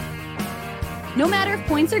No matter if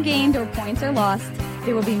points are gained or points are lost,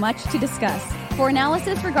 there will be much to discuss. For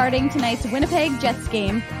analysis regarding tonight's Winnipeg Jets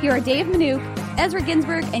game, here are Dave Minuk, Ezra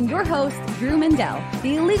Ginsburg, and your host, Drew Mandel.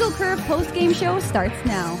 The Illegal Curve post-game show starts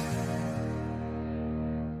now.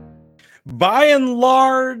 By and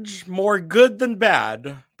large, more good than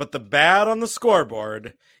bad, but the bad on the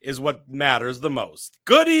scoreboard is what matters the most.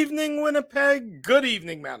 Good evening, Winnipeg. Good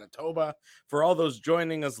evening, Manitoba. For all those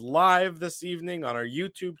joining us live this evening on our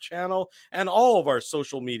YouTube channel and all of our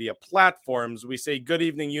social media platforms, we say good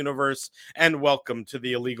evening, universe, and welcome to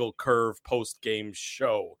the Illegal Curve post-game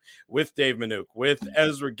show with Dave Minuk, with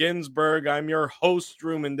Ezra Ginsburg. I'm your host,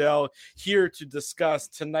 Drew Mandel, here to discuss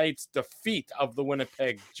tonight's defeat of the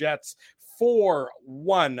Winnipeg Jets.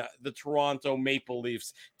 4-1, the Toronto Maple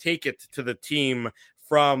Leafs take it to the team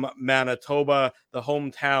from Manitoba. The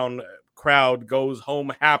hometown crowd goes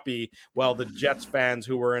home happy while the Jets fans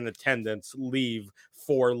who were in attendance leave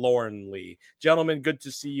forlornly. Gentlemen, good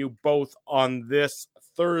to see you both on this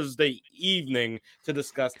Thursday evening to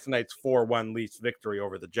discuss tonight's 4-1 Leafs victory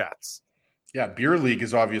over the Jets. Yeah, Beer League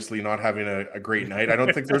is obviously not having a great night. I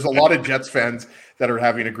don't think there's a lot of Jets fans that are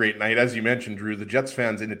having a great night. As you mentioned, Drew, the Jets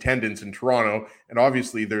fans in attendance in Toronto, and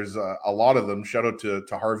obviously there's a lot of them. Shout out to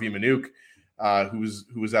Harvey Minuk,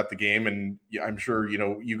 who was at the game, and I'm sure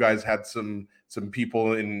you guys had some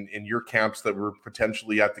people in your camps that were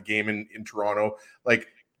potentially at the game in Toronto. Like,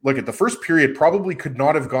 look at the first period, probably could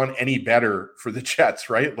not have gone any better for the Jets,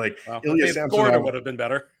 right? Like, Ilya Samsonov would have been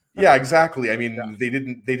better. Yeah, exactly. I mean, they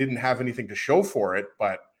didn't have anything to show for it,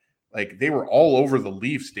 but like they were all over the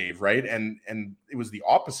Leafs, Dave, right? And it was the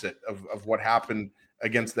opposite of what happened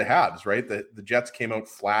against the Habs, right? The Jets came out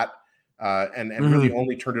flat and really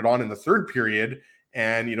only turned it on in the third period.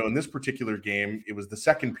 And in this particular game, it was the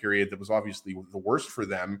second period that was obviously the worst for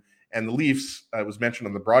them. And the Leafs, it was mentioned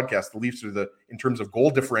on the broadcast, the Leafs are in terms of goal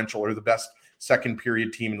differential, are the best second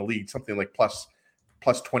period team in the league, something like plus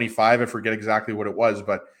 25. I forget exactly what it was,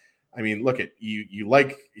 but I mean, look at you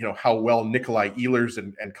like, how well Nikolai Ehlers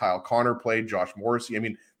and Kyle Connor played, Josh Morrissey. I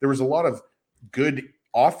mean, there was a lot of good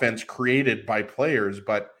offense created by players,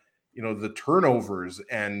 but, the turnovers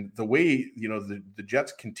and the way, the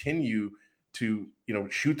Jets continue to,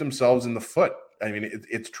 shoot themselves in the foot. I mean,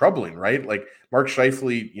 it's troubling, right? Like Mark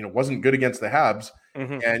Scheifele, wasn't good against the Habs.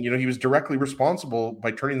 And, he was directly responsible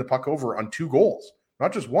by turning the puck over on 2 goals,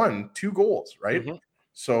 not just 1, 2 goals, right?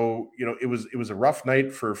 So, it was a rough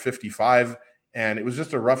night for 55, and it was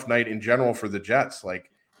just a rough night in general for the Jets.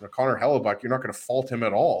 Like, Connor Hellebuyck, you're not going to fault him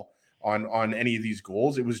at all on any of these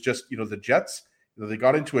goals. It was just, the Jets, they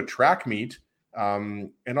got into a track meet,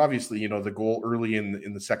 and obviously, the goal early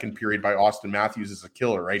in the second period by Austin Matthews is a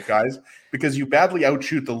killer, right, guys? Because you badly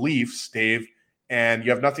outshoot the Leafs, Dave, and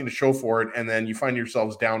you have nothing to show for it, and then you find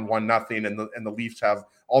yourselves down 1-0, and the Leafs have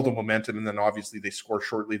all the momentum, and then obviously they score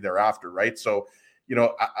shortly thereafter, right? So,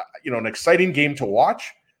 an exciting game to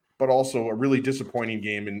watch, but also a really disappointing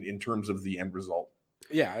game in terms of the end result.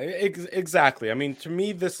 Yeah, exactly. I mean, to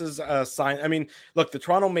me, this is a sign. I mean, look, the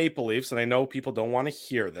Toronto Maple Leafs, and I know people don't want to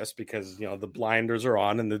hear this because, the blinders are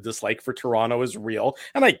on and the dislike for Toronto is real.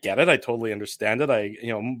 And I get it. I totally understand it. I,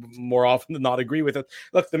 more often than not agree with it.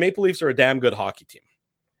 Look, the Maple Leafs are a damn good hockey team.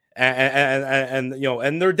 And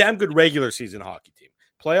they're a damn good regular season hockey team.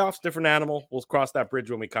 Playoffs, different animal. We'll cross that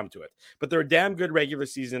bridge when we come to it. But they're a damn good regular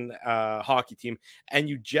season hockey team, and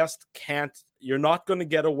you just can't. You're not going to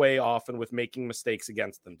get away often with making mistakes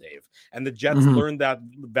against them, Dave. And the Jets learned that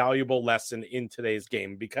valuable lesson in today's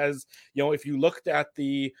game because if you looked at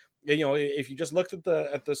if you just looked at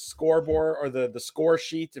the scoreboard or the score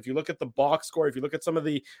sheet, if you look at the box score, if you look at some of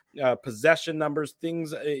the possession numbers,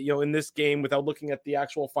 things, in this game without looking at the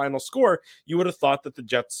actual final score, you would have thought that the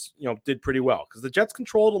Jets, did pretty well because the Jets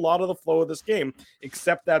controlled a lot of the flow of this game,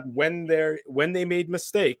 except that when they made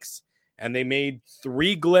mistakes, and they made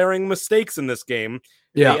 3 glaring mistakes in this game,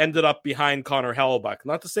 they ended up behind Connor Hellebuyck.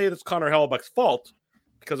 Not to say that's Connor Hellebuck's fault,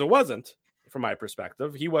 because it wasn't. From my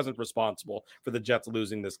perspective, he wasn't responsible for the Jets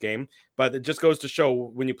losing this game, but it just goes to show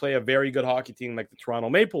when you play a very good hockey team like the Toronto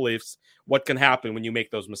Maple Leafs, what can happen when you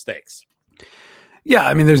make those mistakes. Yeah,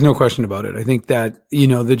 I mean, there's no question about it. I think that,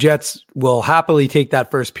 the Jets will happily take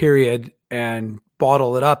that first period and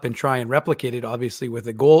bottle it up and try and replicate it, obviously with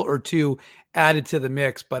a goal or 2 added to the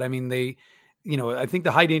mix. But I mean, I think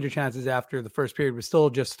the high danger chances after the first period was still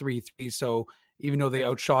just 3-3. So even though they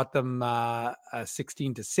outshot them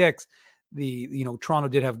 16-6, Toronto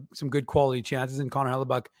did have some good quality chances, and Connor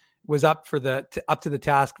Hellebuyck was up to the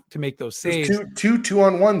task to make those saves. Two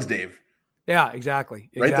 2-on-1s, Dave. Yeah, exactly.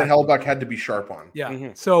 Right, that Hellebuyck had to be sharp on.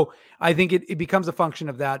 Yeah. So I think it becomes a function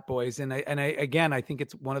of that, boys. And I think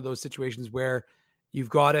it's one of those situations where, you've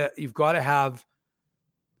got to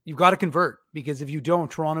convert, because if you don't,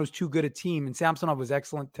 Toronto's too good a team. And Samsonov was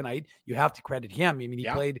excellent tonight. You have to credit him. I mean, he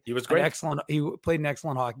was great. He played an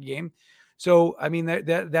excellent hockey game. So, I mean,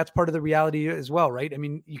 that's part of the reality as well, right? I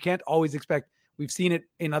mean, you can't always expect. We've seen it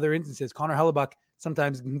in other instances. Connor Hellebuck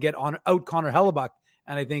sometimes can get out Connor Hellebuck,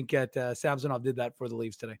 and I think Samsonov did that for the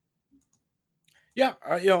Leafs today. Yeah,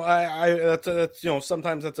 that's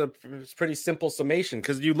sometimes that's a pretty simple summation,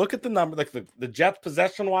 because you look at the number, like the Jets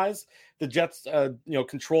possession wise, the Jets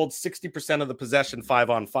controlled 60% of the possession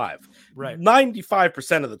 5-on-5, right?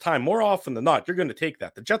 95% of the time, more often than not, you're going to take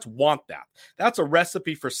that. The Jets want that. That's a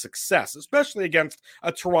recipe for success, especially against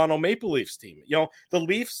a Toronto Maple Leafs team. The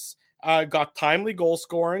Leafs got timely goal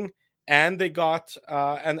scoring, and they got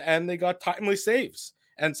they got timely saves.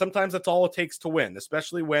 And sometimes that's all it takes to win,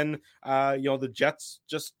 especially when, the Jets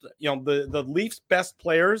just, the Leafs' best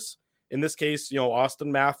players, in this case,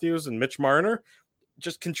 Auston Matthews and Mitch Marner,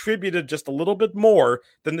 just contributed just a little bit more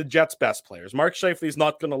than the Jets' best players. Mark Scheifele is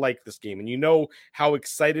not going to like this game, and you know how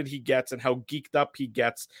excited he gets and how geeked up he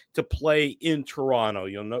gets to play in Toronto.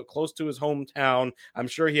 Close to his hometown. I'm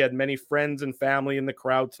sure he had many friends and family in the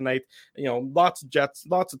crowd tonight. Lots of Jets,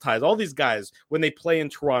 lots of ties. All these guys, when they play in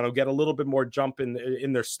Toronto, get a little bit more jump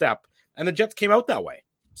in their step, and the Jets came out that way.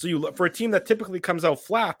 So you look for a team that typically comes out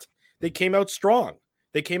flat, they came out strong.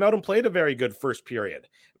 They came out and played a very good first period.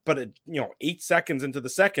 But 8 seconds into the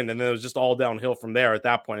second, and then it was just all downhill from there. At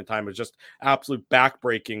that point in time, it was just absolute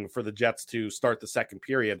backbreaking for the Jets to start the second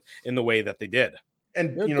period in the way that they did.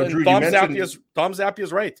 And Drew, Tom Zappia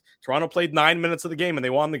is right. Toronto played 9 minutes of the game, and they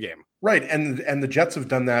won the game. Right, and the Jets have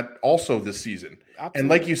done that also this season. Absolutely. And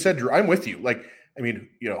like you said, Drew, I'm with you. Like, I mean,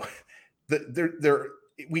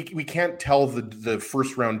 we can't tell the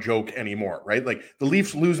first round joke anymore, right? Like, the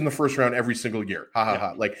Leafs lose in the first round every single year.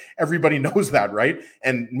 Ha. Like, everybody knows that, right?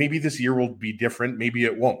 And maybe this year will be different. Maybe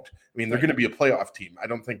it won't. I mean, they're going to be a playoff team. I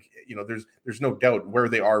don't think, there's no doubt where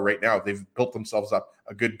they are right now. They've built themselves up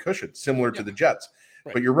a good cushion, similar to the Jets.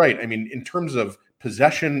 Right. But you're right. I mean, in terms of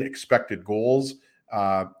possession, expected goals,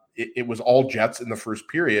 it was all Jets in the first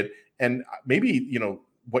period. And maybe,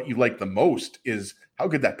 what you like the most is how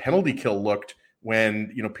good that penalty kill looked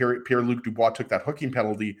when Pierre-Luc Dubois took that hooking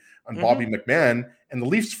penalty on Bobby McMahon. And the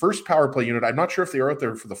Leafs' first power play unit, I'm not sure if they were out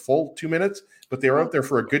there for the full 2 minutes, but they were out there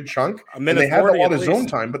for a good chunk. And they had a lot of zone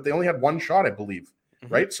time, but they only had one shot, I believe.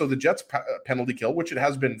 Right? So the Jets' penalty kill, which it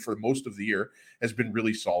has been for most of the year, has been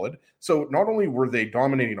really solid. So not only were they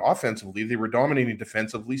dominating offensively, they were dominating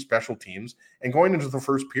defensively, special teams. And going into the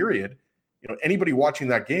first period, anybody watching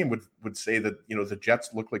that game would say that, the Jets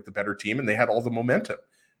looked like the better team and they had all the momentum.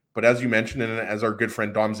 But as you mentioned, and as our good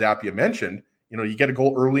friend Dom Zappia mentioned, you get a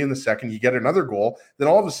goal early in the second, you get another goal, then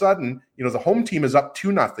all of a sudden, the home team is up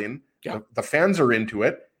 2-0. Yeah. The fans are into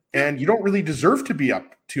it, and you don't really deserve to be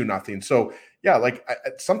up 2-0. So, yeah, like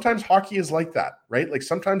sometimes hockey is like that, right? Like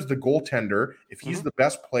sometimes the goaltender, if he's the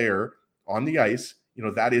best player on the ice,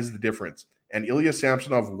 that is the difference. And Ilya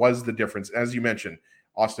Samsonov was the difference. As you mentioned,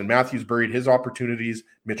 Auston Matthews buried his opportunities.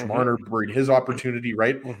 Mitch Marner buried his opportunity,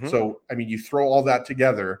 right? So, I mean, you throw all that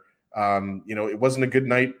together, it wasn't a good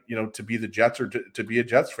night, to be the Jets or to be a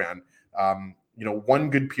Jets fan. One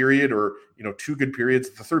good period or, 2 good periods.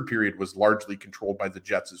 The third period was largely controlled by the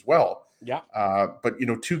Jets as well. Yeah. But,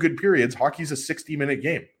 2 good periods. Hockey's a 60-minute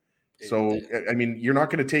game. So, I mean, you're not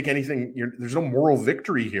going to take anything. There's no moral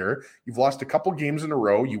victory here. You've lost a couple games in a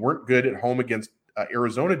row. You weren't good at home against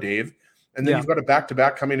Arizona, Dave. And then you've got a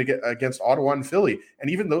back-to-back coming against Ottawa and Philly. And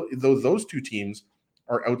even though those two teams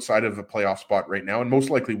are outside of a playoff spot right now and most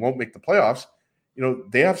likely won't make the playoffs,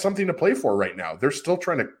 they have something to play for right now. They're still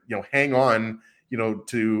trying to, hang on,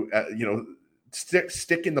 to,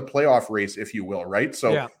 stick in the playoff race, if you will, right?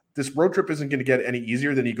 So this road trip isn't going to get any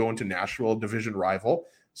easier than you go into Nashville, division rival.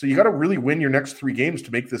 So you got to really win your next 3 games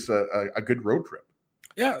to make this a good road trip.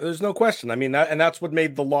 Yeah, there's no question. I mean, that's what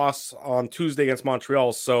made the loss on Tuesday against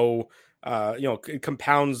Montreal so it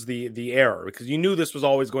compounds the error, because you knew this was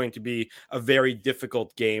always going to be a very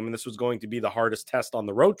difficult game, and this was going to be the hardest test on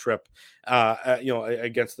the road trip,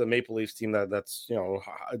 against the Maple Leafs team that's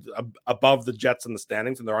above the Jets in the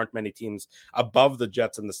standings, and there aren't many teams above the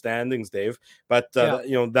Jets in the standings, Dave. But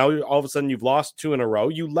now all of a sudden you've lost 2 in a row.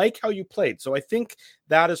 You like how you played, so I think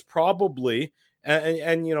that is probably.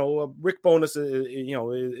 And Rick Bowness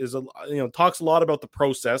talks a lot about the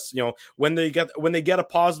process. When they get a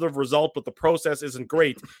positive result, but the process isn't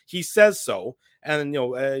great, he says so. And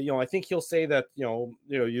I think he'll say that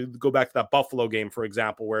you go back to that Buffalo game, for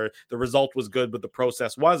example, where the result was good but the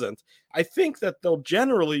process wasn't. I think that they'll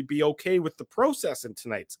generally be okay with the process in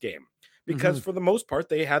tonight's game, because for the most part,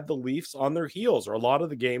 they had the Leafs on their heels, or a lot of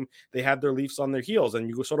the game, they had their Leafs on their heels. And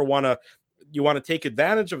you sort of want to take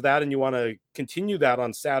advantage of that, and you want to continue that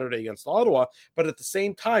on Saturday against Ottawa. But at the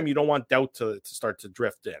same time, you don't want doubt to start to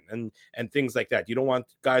drift in and things like that. You don't want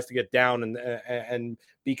guys to get down and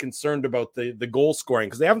be concerned about the goal scoring,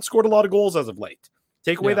 because they haven't scored a lot of goals as of late.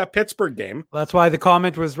 Take away that Pittsburgh game. Well, that's why the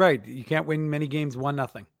comment was right. You can't win many games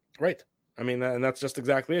 1-0. Right. I mean, and that's just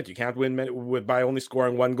exactly it. You can't win by only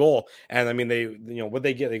scoring one goal. And I mean, what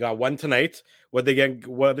they get? They got one tonight. What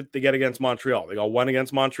did they get against Montreal? They got one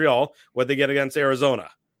against Montreal. What did they get against Arizona?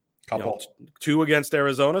 Couple. Two against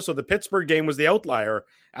Arizona. So the Pittsburgh game was the outlier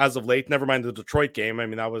as of late. Never mind the Detroit game. I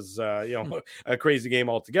mean, that was a crazy game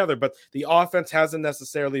altogether. But the offense hasn't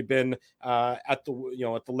necessarily been at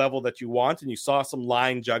the level that you want. And you saw some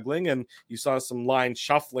line juggling, and you saw some line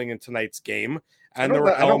shuffling in tonight's game. And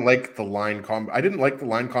I don't like the line I didn't like the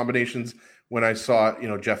line combinations when I saw,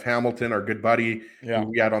 Jeff Hamilton, our good buddy, who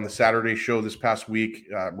we had on the Saturday show this past week.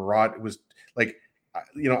 Murat, it was like,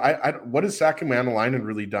 what has Sakumanainen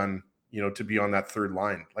really done, to be on that third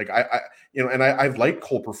line? Like I've liked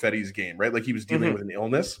Cole Perfetti's game, right? Like he was dealing with an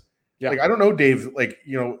illness. Yeah. Like, I don't know, Dave, like,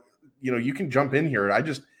 you can jump in here. I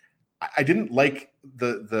didn't like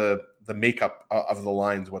the makeup of the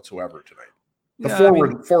lines whatsoever tonight.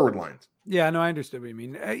 Forward lines. Yeah, no, I understood what you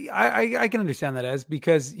mean. I can understand that, as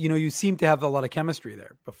because, you seem to have a lot of chemistry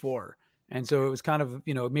there before. And so it was kind of,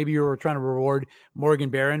 maybe you were trying to reward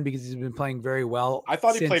Morgan Barron because he's been playing very well. I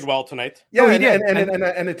thought he played well tonight. Yeah, he did.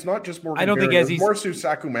 And it's not just Morgan Barron. I don't think it's more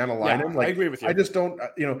Sakumanainen. I agree with you. I just don't,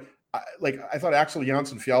 I thought Axel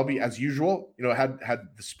Jonsson-Fjällby, as usual, had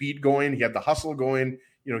the speed going. He had the hustle going.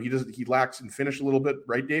 He lacks in finish a little bit,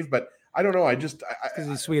 right, Dave? But I don't know. Because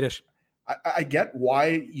he's Swedish. I get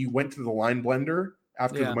why you went to the line blender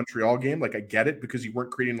after the Montreal game. Like, I get it, because you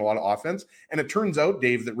weren't creating a lot of offense. And it turns out,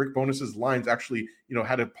 Dave, that Rick Bowness's lines actually,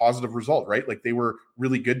 had a positive result, right? Like, they were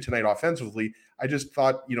really good tonight offensively. I just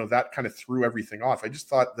thought, that kind of threw everything off. I just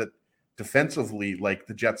thought that defensively, like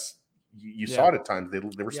the Jets, you saw it at times.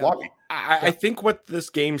 They were sloppy. I think what this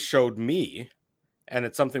game showed me, and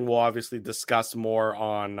it's something we'll obviously discuss more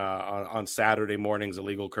on Saturday morning's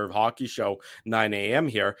Illegal Curve Hockey Show, 9 a.m.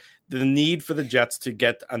 here, the need for the Jets to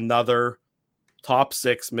get another top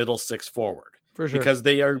six, middle six forward. For sure. Because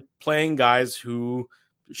they are playing guys who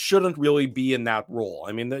shouldn't really be in that role.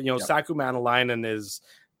 I mean, Sakumanainen has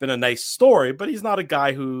been a nice story, but he's not a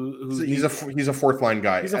guy he's a fourth line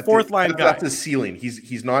guy. He's a fourth line guy. That's his ceiling.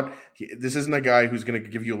 He's not. This isn't a guy who's going to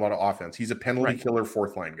give you a lot of offense. He's a penalty killer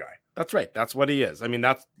fourth line guy. That's right. That's what he is. I mean,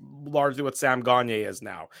 that's largely what Sam Gagner is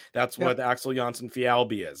now. That's what Axel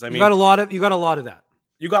Jonsson-Fjällby is. I mean, you got a lot of that.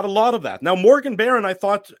 You got a lot of that. Now, Morgan Barron, I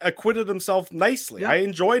thought, acquitted himself nicely. Yeah. I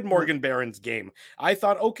enjoyed Morgan Barron's game. I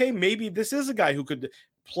thought, okay, maybe this is a guy who could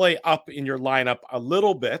play up in your lineup a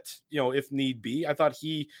little bit, if need be. I thought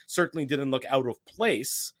he certainly didn't look out of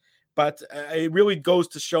place. But it really goes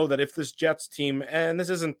to show that if this Jets team, and this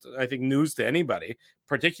isn't, I think, news to anybody,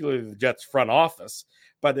 particularly the Jets front office,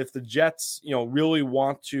 but if the Jets, really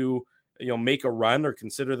want to, make a run or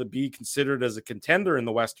be considered as a contender in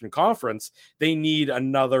the Western Conference, they need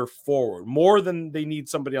another forward, more than they need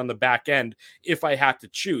somebody on the back end. If I had to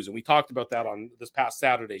choose, and we talked about that on this past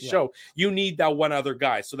Saturday show, you need that one other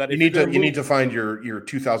guy, so that you need to find your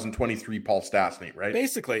 2023 Paul Stastny, right?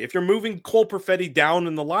 Basically, if you're moving Cole Perfetti down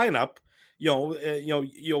in the lineup,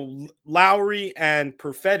 Lowry and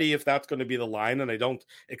Perfetti, if that's going to be the line, and I don't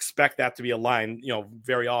expect that to be a line,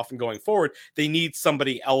 very often going forward, they need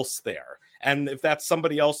somebody else there. And if that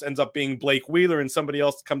somebody else ends up being Blake Wheeler, and somebody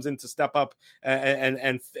else comes in to step up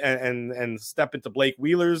and step into Blake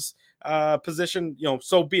Wheeler's position,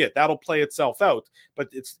 so be it. That'll play itself out. But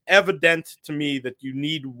it's evident to me that you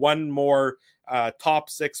need one more top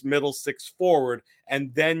six, middle six forward,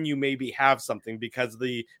 and then you maybe have something, because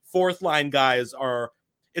the fourth line guys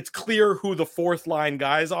it's clear who the fourth line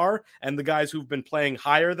guys are, and the guys who've been playing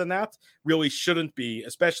higher than that really shouldn't be,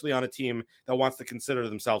 especially on a team that wants to consider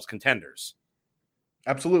themselves contenders.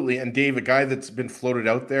 Absolutely. And Dave, a guy that's been floated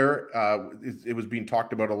out there, it was being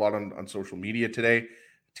talked about a lot on social media today,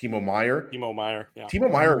 Timo Meier. Yeah. Timo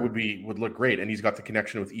Meier would look great, and he's got the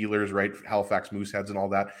connection with Ehlers, right? Halifax Mooseheads and all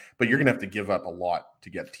that. But you're going to have to give up a lot to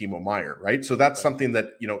get Timo Meier, right? So that's something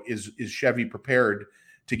that is Chevy prepared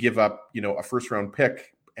to give up, a first round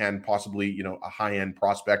pick and possibly a high end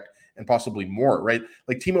prospect and possibly more, right?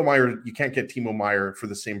 Like Timo Meier, you can't get Timo Meier for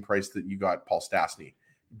the same price that you got Paul Stastny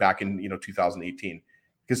back in 2018,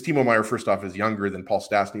 because Timo Meier, first off, is younger than Paul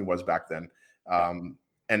Stastny was back then.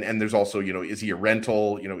 And there's also, is he a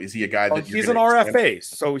rental? Is he a guy that he's an RFA?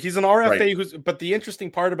 So he's an RFA right. But the interesting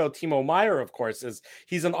part about Timo Meier, of course, is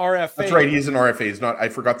he's an RFA. That's right. He's an RFA. He's not. I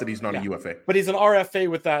forgot that he's not a UFA. But he's an RFA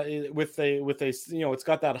with a it's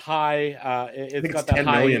got that high. It's got that 10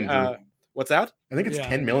 high. Million, what's that? I think it's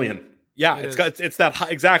 10 million. Yeah, it's that high,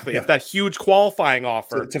 exactly. It's that huge qualifying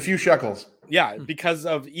offer. It's a few shekels. Yeah, because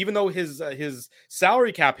of even though his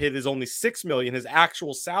salary cap hit is only $6 million, his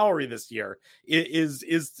actual salary this year is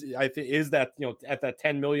that at that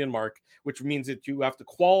 10 million mark, which means that you have to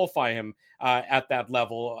qualify him at that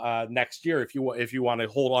level next year if you want to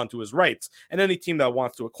hold on to his rights. And any team that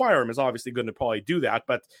wants to acquire him is obviously going to probably do that,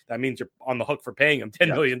 but that means you're on the hook for paying him $10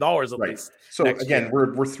 million at least. So again,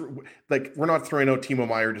 we're not throwing out Timo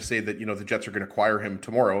Meier to say that the Jets are going to acquire him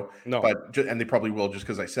tomorrow. No, and they probably will just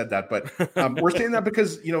because I said that, but. We're saying that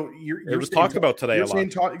because it was talked about today a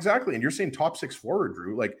lot. Exactly, and you're saying top six forward,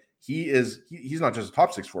 Drew. Like he's not just a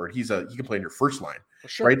top six forward. He can play in your first line,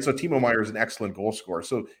 right? So Timo Meier is an excellent goal scorer.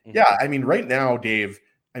 So yeah, I mean, right now, Dave.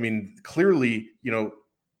 I mean, clearly,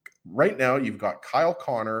 right now you've got Kyle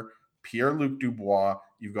Connor, Pierre-Luc Dubois,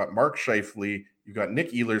 you've got Mark Scheifele, you've got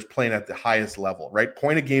Nick Ehlers playing at the highest level, right?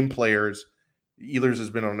 Point of game players. Ehlers has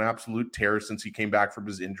been on an absolute tear since he came back from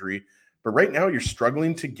his injury, but right now you're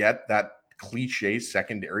struggling to get that cliche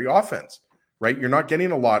secondary offense, right? You're not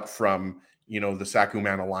getting a lot from, the Saku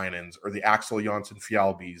Manalainens or the Axel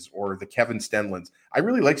Jonsson-Fjällbys or the Kevin Stenlunds. I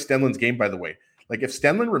really like Stenlund's game, by the way. Like if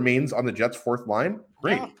Stenlund remains on the Jets' fourth line,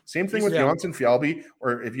 great. Yeah. Same thing with Jonsson-Fjällby,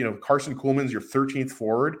 or if, Carson Kuhlman's your 13th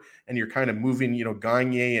forward and you're kind of moving,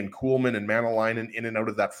 Gagne and Kuhlman and Manalainen in and out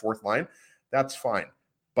of that fourth line, that's fine.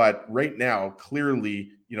 But right now,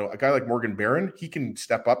 clearly, a guy like Morgan Barron, he can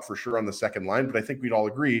step up for sure on the second line, but I think we'd all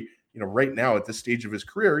agree right now at this stage of his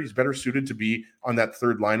career, he's better suited to be on that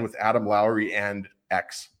third line with Adam Lowry and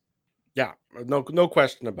X. Yeah, no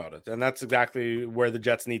question about it. And that's exactly where the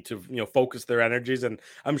Jets need to, focus their energies. And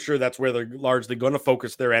I'm sure that's where they're largely going to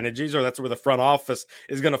focus their energies, or that's where the front office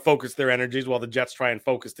is going to focus their energies while the Jets try and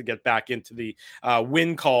focus to get back into the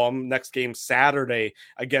win column. Next game Saturday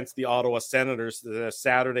against the Ottawa Senators,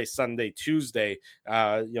 Saturday, Sunday, Tuesday,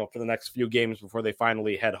 for the next few games before they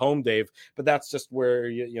finally head home, Dave. But that's just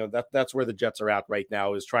where, that's where the Jets are at right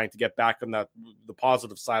now, is trying to get back on the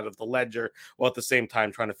positive side of the ledger, while at the same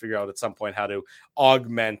time trying to figure out at some point how to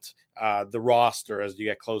augment the roster as you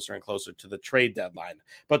get closer and closer to the trade deadline.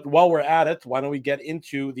 But while we're at it, why don't we get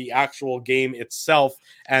into the actual game itself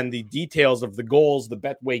and the details of the goals? The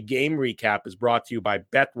Betway game recap is brought to you by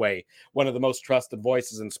Betway, one of the most trusted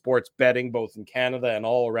voices in sports betting, both in Canada and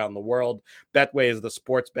all around the world. Betway is the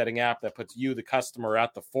sports betting app that puts you, the customer,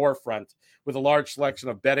 at the forefront with a large selection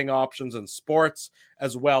of betting options in sports,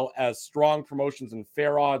 as well as strong promotions and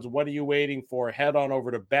fair odds. What are you waiting for? Head on over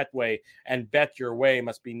to Betway and bet your way.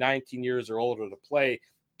 Must be 19 years or older to play.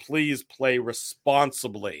 Please play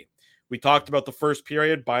responsibly. We talked about the first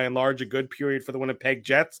period, by and large, a good period for the Winnipeg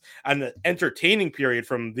Jets, and an entertaining period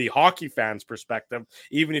from the hockey fans' perspective.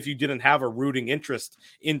 Even if you didn't have a rooting interest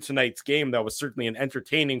in tonight's game, that was certainly an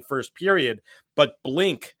entertaining first period. But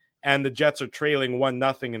blink, and the Jets are trailing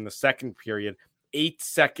 1-0 in the second period. 8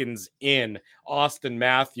 seconds in, Auston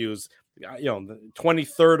Matthews, the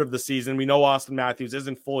 23rd of the season. We know Auston Matthews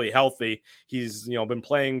isn't fully healthy. He's, been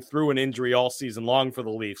playing through an injury all season long for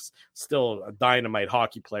the Leafs. Still a dynamite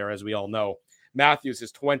hockey player, as we all know. Matthews,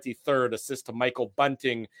 his 23rd assist to Michael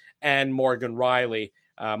Bunting and Morgan Rielly.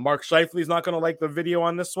 Mark Scheifele is not going to like the video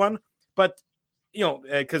on this one, but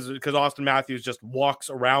because Auston Matthews just walks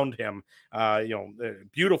around him.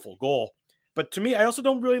 Beautiful goal. But to me, I also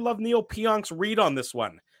don't really love Neil Pionk's read on this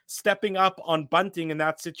one. Stepping up on Bunting in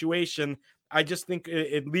that situation, I just think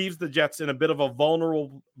it leaves the Jets in a bit of a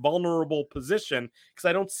vulnerable position, because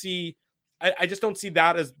I just don't see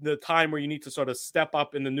that as the time where you need to sort of step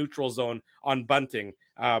up in the neutral zone on Bunting.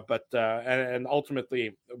 And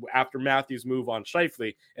ultimately, after Matthews' move on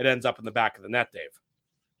Scheifele, it ends up in the back of the net, Dave.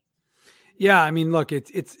 Yeah, I mean, look,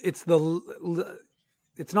 it's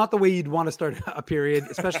not the way you'd want to start a period,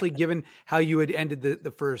 especially given how you had ended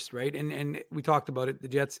the first, right? And we talked about it. The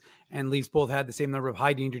Jets and Leafs both had the same number of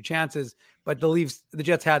high danger chances, but the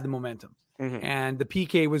Jets had the momentum, and the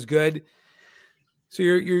PK was good. So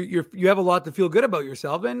you have a lot to feel good about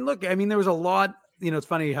yourself. And look, I mean, there was a lot. It's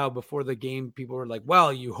funny how before the game people were like,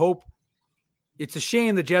 "Well, you hope." It's a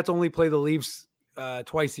shame the Jets only play the Leafs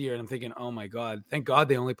twice a year. And I'm thinking, oh my God, thank God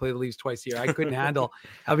they only play the Leafs twice a year. I couldn't handle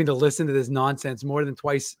having to listen to this nonsense more than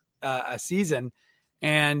twice a season.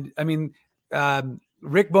 And I mean,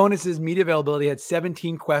 Rick Bonus's media availability had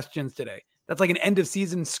 17 questions today. That's like an end of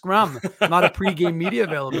season scrum, not a pregame media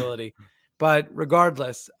availability. But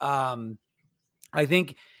regardless, I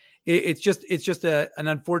think it's just an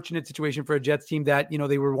unfortunate situation for a Jets team that, you know,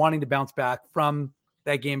 they were wanting to bounce back from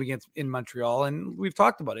that game in Montreal. And we've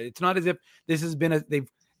talked about it. It's not as if this has been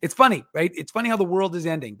it's funny, right? It's funny how the world is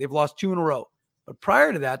ending. They've lost 2 in a row, but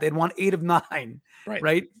prior to that, they'd won 8 of 9,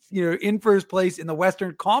 right? You know, in first place in the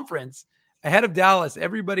Western Conference ahead of Dallas.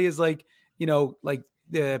 Everybody is like, you know, like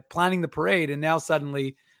planning the parade. And now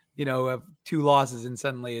suddenly, you know, have 2 losses and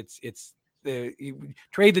suddenly it's you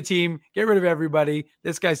trade the team, get rid of everybody.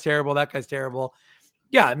 This guy's terrible. That guy's terrible.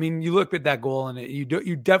 Yeah. I mean, you look at that goal and you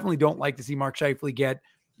definitely don't like to see Mark Scheifele get,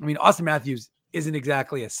 I mean, Austin Matthews isn't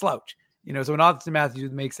exactly a slouch, you know, so when Austin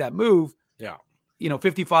Matthews makes that move, yeah, you know,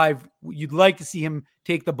 55, you'd like to see him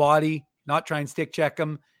take the body, not try and stick check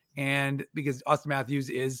him. And because Austin Matthews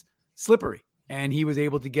is slippery and he was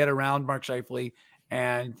able to get around Mark Scheifele,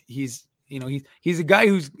 and he's a guy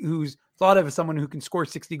who's thought of as someone who can score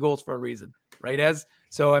 60 goals for a reason, right?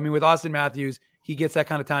 So, I mean, with Austin Matthews, he gets that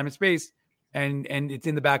kind of time and space, and it's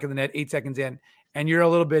in the back of the net, 8 seconds in, and you're a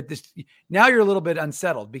little bit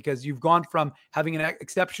unsettled because you've gone from having an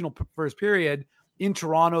exceptional first period in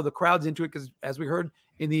Toronto. The crowd's into it because, as we heard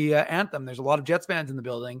in the anthem, there's a lot of Jets fans in the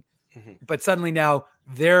building, but suddenly now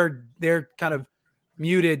they're kind of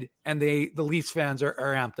muted, and the Leafs fans are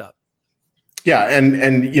amped up. Yeah,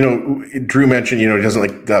 and you know, Drew mentioned, you know, he doesn't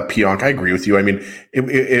like Pionk. I agree with you. I mean,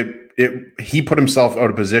 he put himself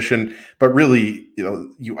out of position, but really, you know,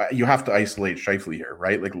 you have to isolate Scheifele here,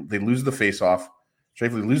 right? Like they lose the faceoff.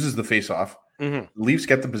 Scheifele loses the faceoff. The Leafs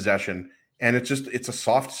get the possession, and it's a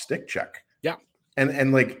soft stick check. Yeah,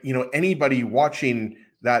 and like, you know, anybody watching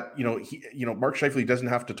that, you know, Mark Scheifele doesn't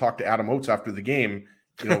have to talk to Adam Oates after the game,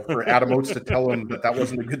 you know, for Adam Oates to tell him that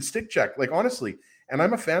wasn't a good stick check. Like, honestly. And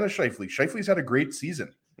I'm a fan of Scheifele. Scheifele's had a great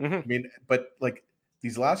season. I mean, but like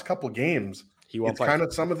these last couple games, it's kind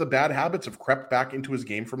of some of the bad habits have crept back into his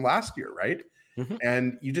game from last year, right?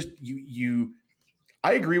 And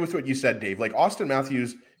I agree with what you said, Dave. Like Austin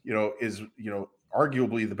Matthews, you know, is, you know,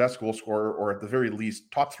 arguably the best goal scorer, or at the very least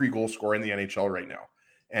top 3 goal scorer in the NHL right now.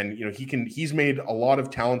 And, you know, he's made a lot of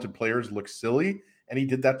talented players look silly, and he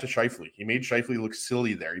did that to Scheifele. He made Scheifele look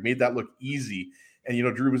silly there. He made that look easy. And, you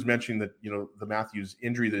know, Drew was mentioning that, you know, the Matthews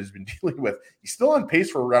injury that he's been dealing with, he's still on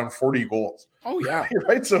pace for around 40 goals. Oh, yeah.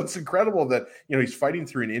 Right. So it's incredible that, you know, he's fighting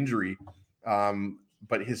through an injury.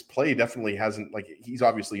 But his play definitely hasn't, like, he's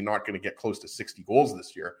obviously not going to get close to 60 goals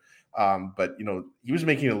this year. But, you know, he was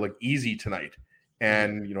making it look easy tonight.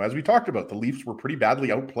 And, you know, as we talked about, the Leafs were pretty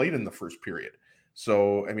badly outplayed in the first period.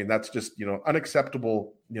 So, I mean, that's just, you know,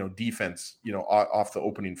 unacceptable, you know, defense, you know, off the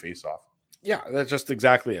opening faceoff. Yeah, that's just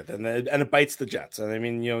exactly it. And it bites the Jets. And I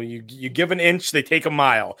mean, you know, you give an inch, they take a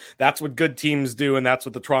mile. That's what good teams do. And that's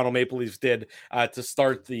what the Toronto Maple Leafs did to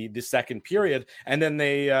start the second period. And then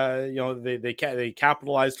they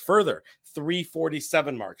capitalized further.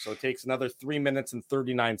 3:47 mark. So it takes another 3 minutes and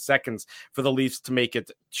 39 seconds for the Leafs to make it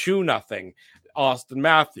 2-0. Austin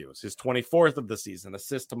Matthews, his 24th of the season,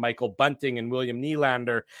 assist to Michael Bunting and William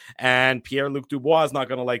Nylander, and Pierre-Luc Dubois is not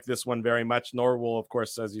going to like this one very much, nor will, of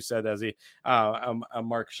course, as you said,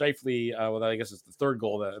 Mark Scheifele, well, I guess it's the third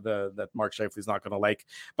goal that Mark Scheifele is not going to like,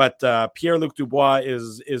 but Pierre-Luc Dubois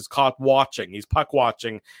is caught watching, he's puck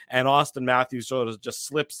watching, and Austin Matthews sort of just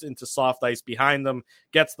slips into soft ice behind them,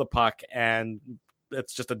 gets the puck, and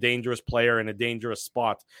it's just a dangerous player in a dangerous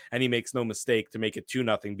spot, and he makes no mistake to make it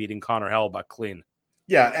 2-0, beating Connor Hellebuyck clean.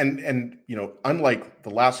 Yeah, and you know, unlike the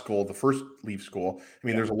last goal, the first Leafs goal, I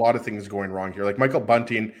mean, there's a lot of things going wrong here. Like Michael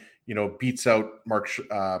Bunting, you know, beats out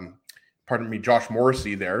Josh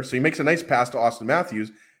Morrissey there, so he makes a nice pass to Austin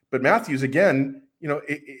Matthews, but Matthews again, you know,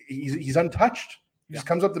 he's untouched. He just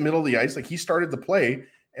comes up the middle of the ice, like he started the play,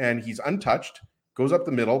 and he's untouched. Goes up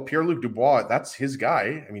the middle. Pierre-Luc Dubois, that's his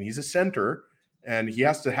guy. I mean, he's a center. And he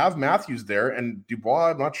has to have Matthews there. And Dubois,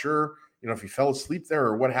 I'm not sure, you know, if he fell asleep there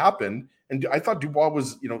or what happened. And I thought Dubois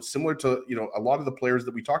was, you know, similar to, you know, a lot of the players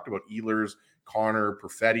that we talked about, Ehlers, Connor,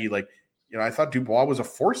 Perfetti. Like, you know, I thought Dubois was a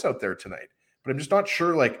force out there tonight. But I'm just not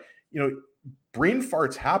sure, like, you know, brain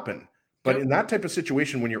farts happen. But in that type of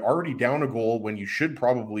situation, when you're already down a goal, when you should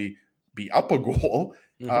probably be up a goal,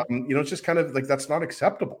 you know, it's just kind of like, that's not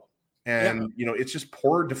acceptable. And, you know, it's just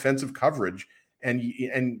poor defensive coverage.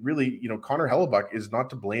 And really, you know, Connor Hellebuyck is not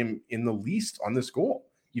to blame in the least on this goal.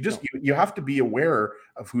 You have to be aware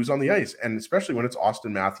of who's on the ice, and especially when it's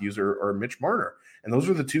Austin Matthews or Mitch Marner. And those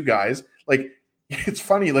are the two guys. Like, it's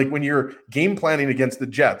funny, like when you're game planning against the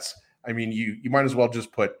Jets, I mean, you might as well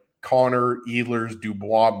just put Connor, Ehlers,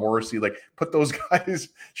 Dubois, Morrissey, like put those guys,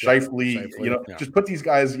 Scheifele, you know, just put these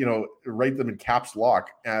guys, you know, write them in caps lock.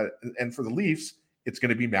 And for the Leafs, it's going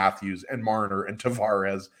to be Matthews and Marner and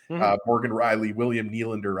Tavares, Morgan Riley, William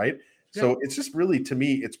Nylander, right? So it's just really, to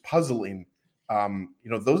me, it's puzzling.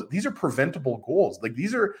 These are preventable goals. Like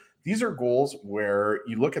these are goals where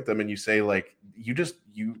you look at them and you say, like,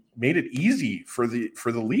 you made it easy for the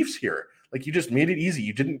Leafs here. Like you just made it easy.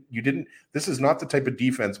 You didn't, this is not the type of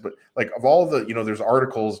defense, but like of all the, there's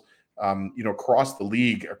articles, across the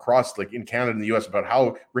league, across like in Canada and the US about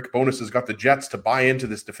how Rick Bowness has got the Jets to buy into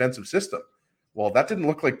this defensive system. Well, that didn't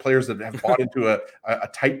look like players that have bought into a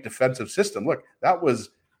tight defensive system. Look, that was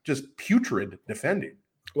just putrid defending.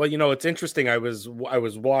 Well, it's interesting. I was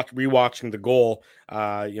rewatching the goal,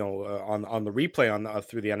 on the replay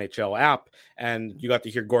through the NHL app, and you got to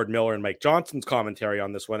hear Gord Miller and Mike Johnson's commentary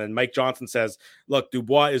on this one. And Mike Johnson says, "Look,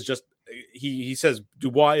 Dubois is just." He says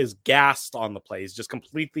Dubois is gassed on the play. He's just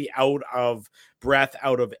completely out of breath,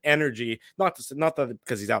 out of energy. Not that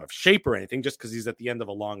because he's out of shape or anything, just because he's at the end of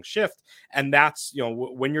a long shift. And that's,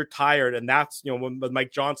 when you're tired, and that's, when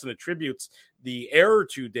Mike Johnson attributes the error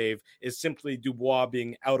to, Dave, is simply Dubois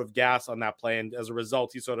being out of gas on that play. And as a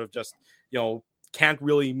result, he sort of just, can't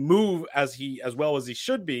really move as well as he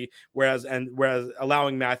should be, whereas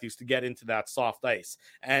allowing Matthews to get into that soft ice.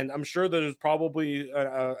 And I'm sure there's probably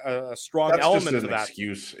a strong element to that.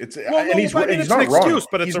 Excuse. It's he's not wrong.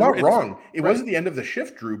 But he's not wrong. It wasn't the end of the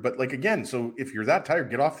shift, Drew. But like again, so if you're that tired,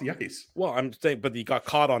 get off the ice. Well, I'm saying, but he got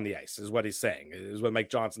caught on the ice, is what he's saying. Is what Mike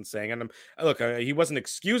Johnson's saying. And he wasn't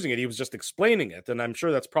excusing it; he was just explaining it. And I'm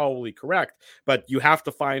sure that's probably correct. But you have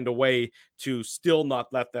to find a way to still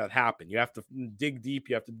not let that happen. You have to dig deep.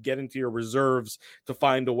 You have to get into your reserves to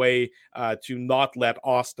find a way to not let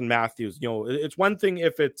Auston Matthews. It's one thing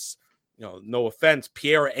if it's, no offense,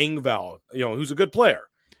 Pierre Engvall, who's a good player,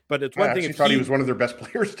 but it's one thing if he was one of their best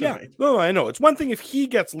players tonight. Yeah, no, I know. It's one thing if he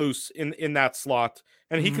gets loose in that slot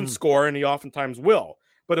and he can score, and he oftentimes will.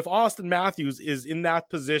 But if Auston Matthews is in that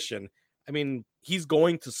position, I mean, he's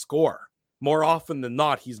going to score. More often than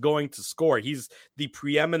not, he's going to score. He's the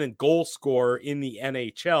preeminent goal scorer in the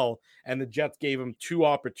NHL, and the Jets gave him 2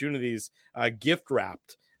 opportunities, gift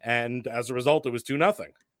wrapped, and as a result, it was 2-0.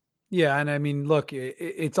 Yeah, and I mean, look,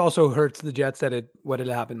 it's also hurts the Jets that what had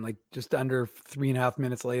happened, like just under 3.5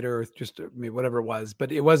 minutes later, or just whatever it was,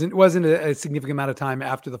 but it wasn't a significant amount of time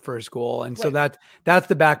after the first goal, and so that's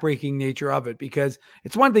the backbreaking nature of it, because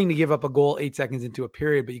it's one thing to give up a goal 8 seconds into a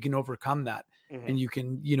period, but you can overcome that. And you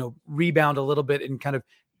can, rebound a little bit and kind of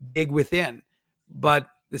dig within. But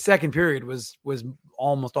the second period was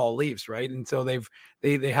almost all Leafs, right? And so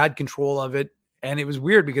they had control of it. And it was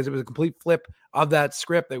weird because it was a complete flip of that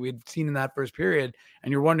script that we'd seen in that first period.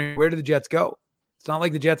 And you're wondering, where did the Jets go? It's not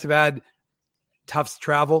like the Jets have had tough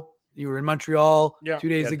travel. You were in Montreal 2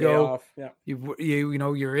 days ago. Yeah.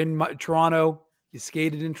 You're in Toronto. You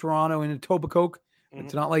skated in Toronto in Etobicoke.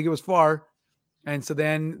 It's not like it was far. And so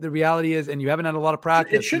then the reality is, and you haven't had a lot of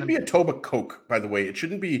practice. It should be Etobicoke, by the way. It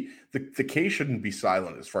shouldn't be, the K shouldn't be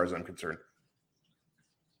silent as far as I'm concerned.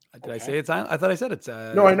 Did I say it's silent? I thought I said it's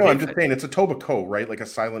no, I know. I'm just saying it's Etobicoke, right? Like a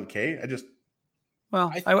silent K.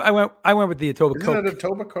 I went with the Etobicoke. Isn't it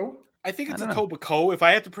Etobicoke? I think it's Etobicoke. If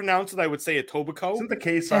I had to pronounce it, I would say Etobicoke. Isn't the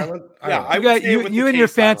K silent? You and your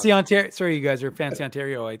fancy Ontario. Sorry, you guys are fancy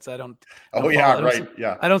Ontarioites. I don't.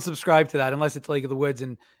 I don't subscribe to that unless it's Lake of the Woods,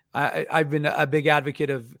 and I've been a big advocate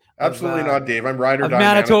of absolutely not, Dave. I'm ride or die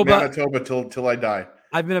Manitoba till I die.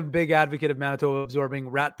 I've been a big advocate of Manitoba absorbing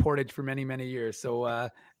rat portage for many, many years. So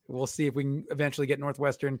we'll see if we can eventually get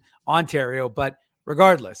Northwestern Ontario. But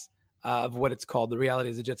regardless of what it's called, the reality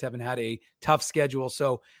is the Jets haven't had a tough schedule.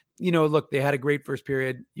 So, look, they had a great first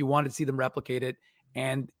period. You wanted to see them replicate it.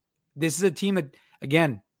 And this is a team that,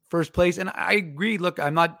 again, first place. And I agree. Look,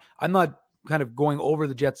 I'm not kind of going over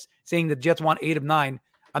the Jets, saying the Jets want 8 of 9.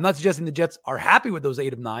 I'm not suggesting the Jets are happy with those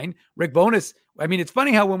 8 of 9. Rick Bowness, I mean, it's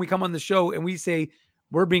funny how when we come on the show and we say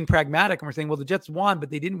we're being pragmatic and we're saying, well, the Jets won, but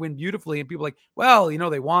they didn't win beautifully. And people are like, well,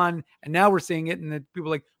 they won. And now we're seeing it. And then people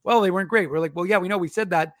are like, well, they weren't great. We're like, well, yeah, we know. We said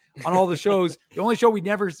that on all the shows. The only show we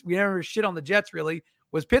never shit on the Jets really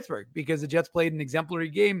was Pittsburgh, because the Jets played an exemplary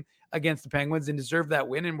game against the Penguins and deserved that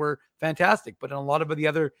win and were fantastic. But in a lot of the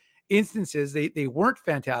other instances, they weren't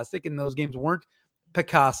fantastic, and those games weren't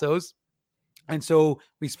Picassos. And so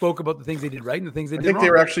we spoke about the things they did right and the things they did wrong. I think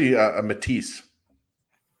they were actually a Matisse.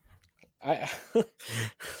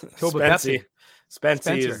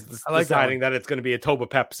 Spencer is deciding that it's going to be a Toba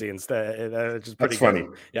Pepsi instead. That's funny.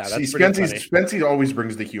 Good. Yeah, that's Spencer always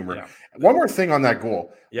brings the humor. Yeah. One more thing on that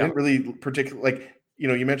goal. Yeah. Didn't really particularly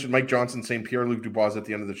you mentioned Mike Johnson saying Pierre-Luc Dubois at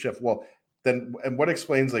the end of the shift. Well, then, and what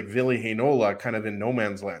explains like Ville Heinola kind of in no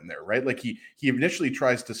man's land there, right? Like he initially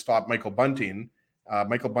tries to stop Michael Bunting.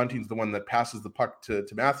 Michael Bunting's the one that passes the puck to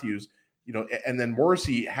Matthews, and then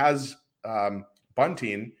Morrissey has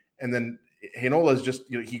Bunting, and then Heinola is just,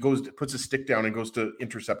 he puts his stick down and goes to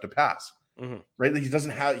intercept a pass, right? Like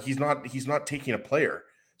he's not taking a player.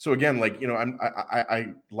 So again, like,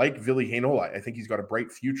 I like Ville Heinola. I think he's got a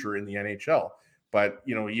bright future in the NHL, but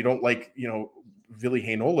you don't like, Ville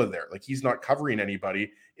Heinola there. Like, he's not covering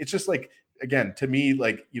anybody. It's just like, again, to me,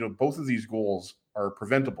 like, both of these goals are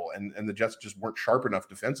preventable, and the Jets just weren't sharp enough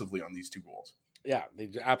defensively on these two goals. Yeah, they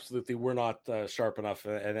absolutely were not sharp enough,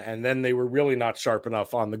 and then they were really not sharp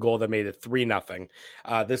enough on the goal that made it 3-0.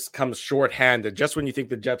 This comes shorthanded, just when you think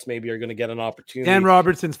the Jets maybe are going to get an opportunity. Dan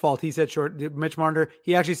Robertson's fault. He said Mitch Marner.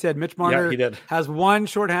 He actually said Mitch Marner he did. has one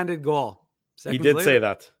shorthanded goal. He did say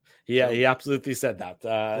that. He absolutely said that.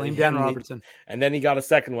 Blame Dan Robertson. And then he got a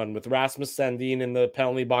second one with Rasmus Sandin in the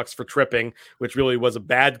penalty box for tripping, which really was a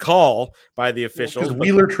bad call by the officials. Because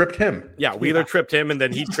Wheeler tripped him. Yeah, Wheeler tripped him, and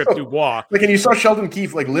then he tripped Dubois. Like, and you saw Sheldon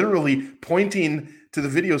Keefe like literally pointing to the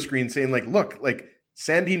video screen, saying like, "Look, like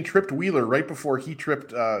Sandin tripped Wheeler right before he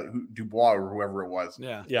tripped Dubois or whoever it was."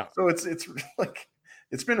 Yeah. So it's like.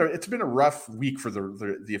 It's been a rough week for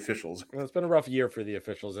the officials. Well, it's been a rough year for the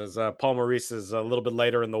officials, as Paul Maurice is a little bit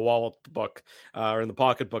later in the wallet book or in the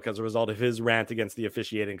pocket book as a result of his rant against the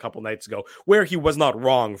officiating a couple nights ago, where he was not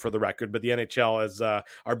wrong for the record. But the NHL, as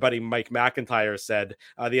our buddy Mike McIntyre said,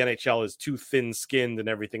 the NHL is too thin-skinned and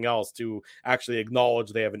everything else to actually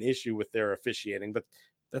acknowledge they have an issue with their officiating. But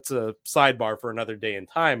that's a sidebar for another day and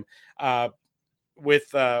time.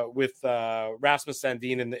 With Rasmus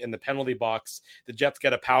Sandin in the penalty box, the Jets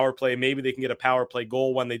get a power play. Maybe they can get a power play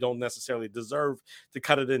goal when they don't necessarily deserve to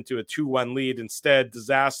cut it into a 2-1 lead. Instead,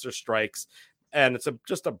 disaster strikes, and it's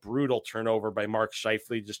just a brutal turnover by Mark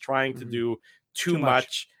Scheifele, just trying to do too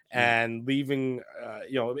much and leaving,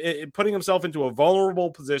 putting himself into a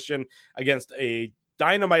vulnerable position against a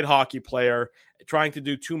dynamite hockey player, trying to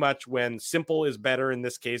do too much when simple is better. In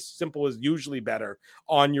this case, simple is usually better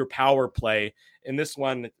on your power play. In this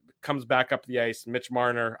one, it comes back up the ice. Mitch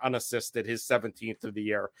Marner unassisted, his 17th of the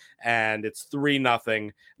year, and it's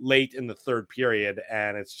 3-0 late in the third period,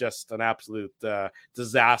 and it's just an absolute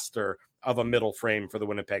disaster of a middle frame for the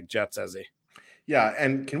Winnipeg Jets, Ezzy. Yeah,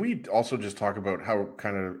 and can we also just talk about how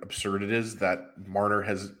kind of absurd it is that Marner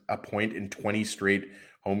has a point in 20 straight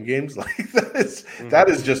home games? Like, that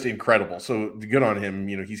is just incredible. So good on him.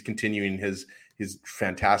 He's continuing his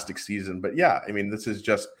fantastic season. But yeah, I mean, this is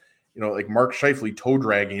just, like Mark Scheifele toe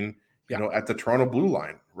dragging, at the Toronto blue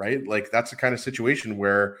line, right? Like, that's the kind of situation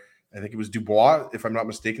where I think it was Dubois, if I'm not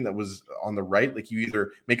mistaken, that was on the right. Like, you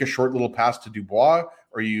either make a short little pass to Dubois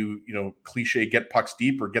or you cliche get pucks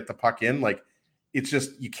deep or get the puck in. Like, it's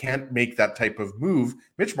just, you can't make that type of move.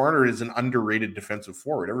 Mitch Marner is an underrated defensive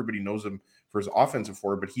forward. Everybody knows him for his offensive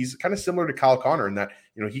forward, but he's kind of similar to Kyle Connor in that,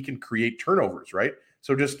 he can create turnovers, right?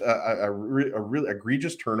 So just a really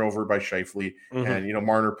egregious turnover by Scheifele, and,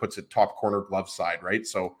 Marner puts it top corner glove side, right?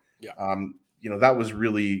 So, that was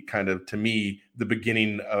really kind of, to me, the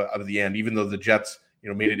beginning of the end, even though the Jets,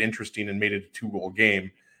 made it interesting and made it a 2-goal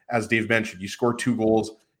game. As Dave mentioned, you score 2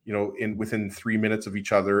 goals, within 3 minutes of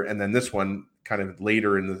each other. And then this one kind of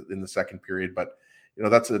later in the second period. But,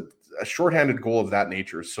 that's a shorthanded goal of that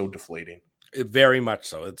nature is so deflating. Very much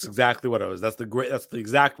so. It's exactly what it was. That's the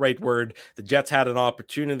exact right word. The Jets had an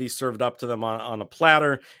opportunity served up to them on a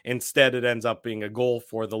platter. Instead, it ends up being a goal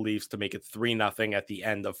for the Leafs to make it 3-0 at the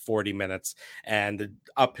end of 40 minutes. And the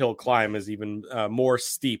uphill climb is even more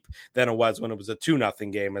steep than it was when it was a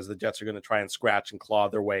 2-0 game, as the Jets are going to try and scratch and claw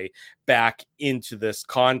their way back into this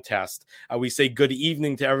contest. We say good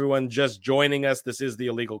evening to everyone just joining us. This is the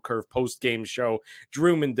Illegal Curve post-game show.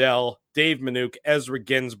 Drew Mandel, Dave Minuk, Ezra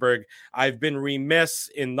Ginsburg. I've been remiss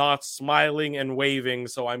in not smiling and waving,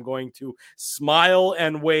 so I'm going to smile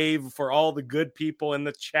and wave for all the good people in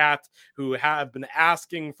the chat who have been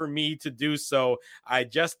asking for me to do so. I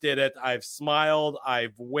just did it. I've smiled.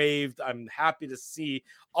 I've waved. I'm happy to see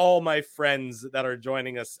all my friends that are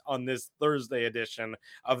joining us on this Thursday edition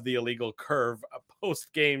of the Illegal Curve, a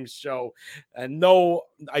post-game show. And no,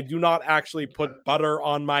 I do not actually put butter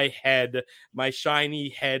on my head. My shiny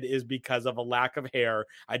head is because of a lack of hair.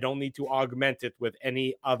 I don't need to augment it with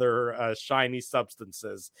any other shiny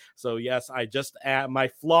substances. So yes, I just add, my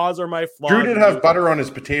flaws are my flaws. Drew did have butter on his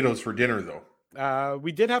potatoes for dinner, though.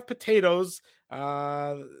 We did have potatoes.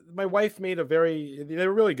 My wife made they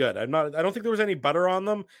were really good. I don't think there was any butter on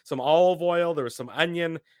them. Some olive oil, there was some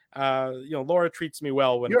onion. Laura treats me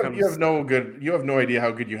well when it comes. You have no idea how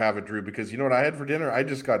good you have it, Drew, because you know what I had for dinner? I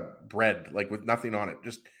just got bread, like with nothing on it.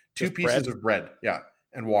 Just two pieces of bread. Yeah.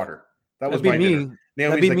 And water. That was my dinner.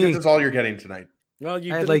 Naomi's like, this is all you're getting tonight. Well,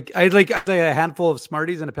 I had like a handful of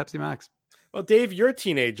Smarties and a Pepsi Max. Well, Dave, you're a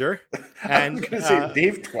teenager. And I was going to say,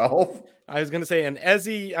 Dave, 12. I was going to say, and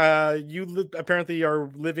Ezzy, you apparently are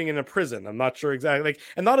living in a prison. I'm not sure exactly,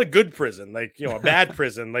 and not a good prison, a bad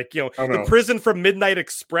prison, the prison from Midnight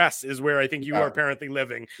Express is where I think you are apparently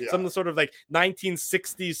living. Some sort of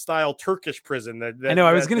 1960s style Turkish prison. I know.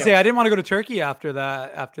 I was going to say I didn't want to go to Turkey after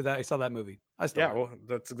that. After that, I saw that movie. Well,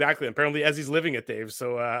 that's exactly. Apparently, Ezzy's living it, Dave.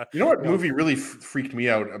 So you know what movie really freaked me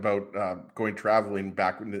out about going traveling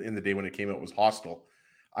back in the day when it came out was Hostel.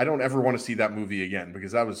 I don't ever want to see that movie again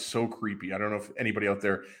because that was so creepy. I don't know if anybody out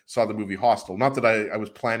there saw the movie Hostel. Not that I was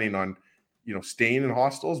planning on, staying in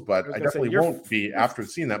hostels, but I definitely won't be after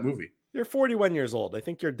seeing that movie. You're 41 years old. I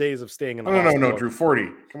think your days of staying in the hostel. No, Drew, 40.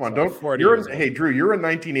 Come on, don't. 40 hey, Drew, you're in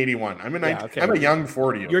 1981. I'm a young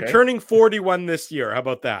 40. Okay? You're turning 41 this year. How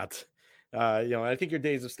about that? I think your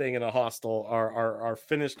days of staying in a hostel are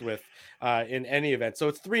finished with in any event. So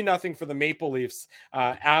it's 3-0 for the Maple Leafs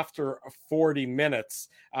after 40 minutes.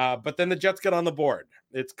 But then the Jets get on the board.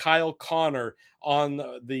 It's Kyle Connor on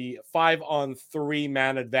the 5-on-3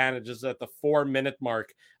 man advantages at the 4-minute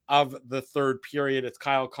mark of the third period. It's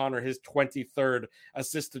Kyle Connor, his 23rd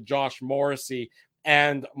assist to Josh Morrissey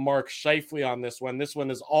and Mark Scheifele on this one. This one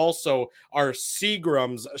is also our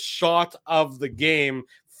Seagram's shot of the game.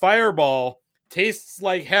 Fireball, tastes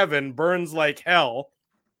like heaven, burns like hell.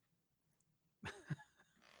 It's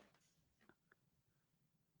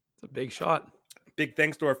a big shot. Big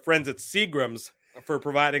thanks to our friends at Seagram's for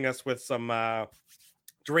providing us with some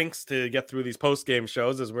drinks to get through these post-game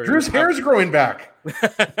shows. Drew's hair's growing back.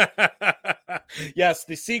 Yes,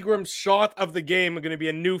 the Seagram's shot of the game are going to be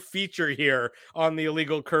a new feature here on the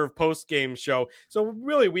Illegal Curve post-game show. So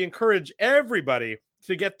really, we encourage everybody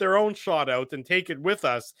to get their own shot out and take it with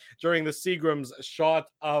us during the Seagram's shot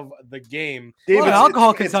of the game. Dave,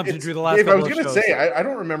 alcohol consumption through the last Dave, couple I was going to say, I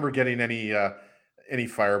don't remember getting any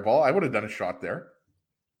Fireball. I would have done a shot there.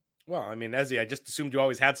 Well, I mean, Ezzy, I just assumed you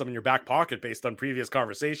always had some in your back pocket based on previous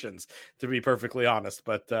conversations, to be perfectly honest.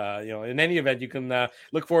 But, in any event, you can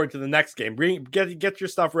look forward to the next game. Get your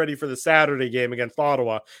stuff ready for the Saturday game against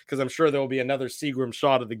Ottawa, because I'm sure there will be another Seagram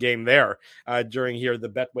shot of the game there during the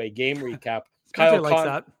Betway game recap. Kyle likes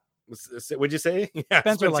that. What'd you say? Yeah,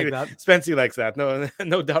 Spencer likes that. Spencer likes that.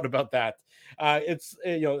 No doubt about that. It's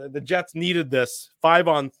the Jets needed this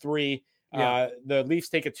 5-on-3. Yeah. The Leafs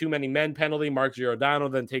take a too many men penalty. Mark Giordano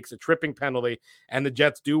then takes a tripping penalty, and the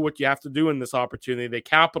Jets do what you have to do in this opportunity. They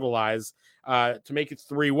capitalize to make it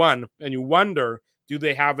 3-1, and you wonder, do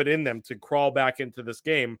they have it in them to crawl back into this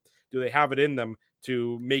game? Do they have it in them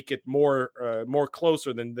to make it more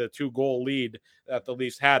closer than the 2-goal lead that the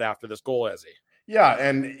Leafs had after this goal, Ezzy? Yeah,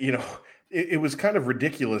 and it was kind of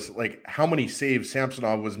ridiculous, how many saves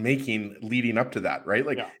Samsonov was making leading up to that, right?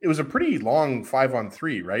 It was a pretty long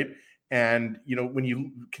 5-on-3, right? And when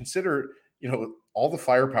you consider all the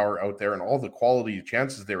firepower out there and all the quality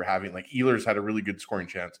chances they were having, Ehlers had a really good scoring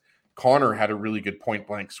chance. Connor had a really good point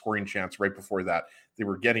blank scoring chance right before that. They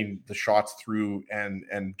were getting the shots through and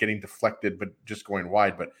getting deflected, but just going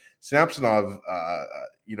wide. But Samsonov,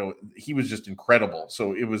 he was just incredible.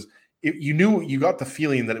 So you got the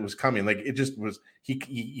feeling that it was coming. It just was,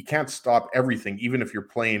 you can't stop everything, even if you're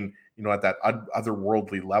playing, at that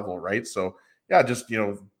otherworldly level. Right. So yeah, just,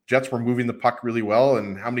 Jets were moving the puck really well.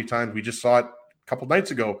 And how many times we just saw it a couple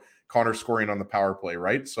nights ago, Connor scoring on the power play.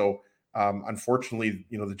 Right. So, unfortunately,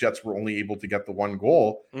 the Jets were only able to get the one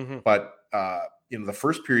goal, but the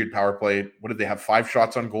first period power play, what did they have? 5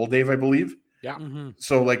 shots on goal, Dave, I believe. Yeah.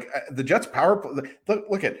 So the Jets power play,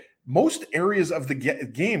 look at most areas of the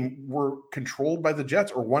game were controlled by the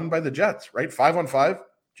Jets or won by the Jets, right? 5-on-5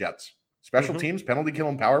 Jets, special teams, penalty kill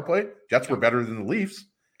and power play. Jets were better than the Leafs.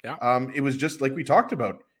 Yeah. It was just like we talked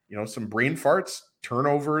about, some brain farts,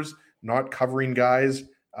 turnovers, not covering guys.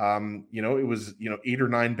 It was 8 or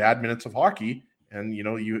 9 bad minutes of hockey, and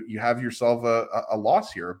you have yourself a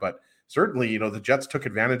loss here. But certainly, the Jets took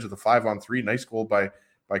advantage of the 5-on-3, nice goal by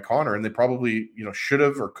Connor, and they probably should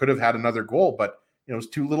have or could have had another goal, but it was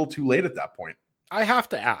too little, too late at that point. I have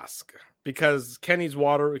to ask, because Kenny's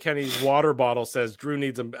water bottle says Drew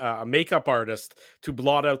needs a makeup artist to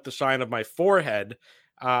blot out the shine of my forehead.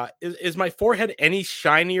 Is my forehead any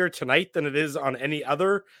shinier tonight than it is on any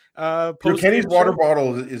other Kenny's water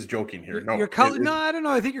bottle is joking here. No, your color. No, I don't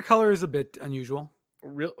know. I think your color is a bit unusual.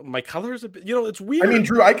 My color is a bit. It's weird. I mean,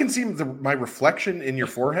 Drew, I can see my reflection in your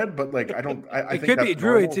forehead, but I don't. I it think could that's be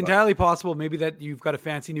Drew. normal, it's entirely possible. Maybe that you've got a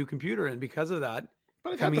fancy new computer, and because of that,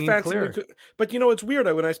 But I've coming had in clear. But it's weird.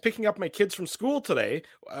 When I was picking up my kids from school today,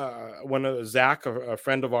 when Zach, a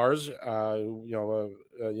friend of ours,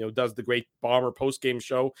 does the great Bomber post game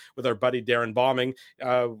show with our buddy Darren Bombing,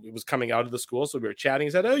 it was coming out of the school, so we were chatting.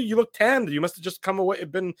 He said, "Oh, you look tanned. You must have just come away,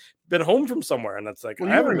 been home from somewhere." And that's like, well,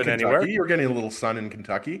 I haven't been Kentucky. anywhere. You were getting a little sun in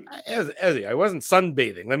Kentucky. Ezzy, I wasn't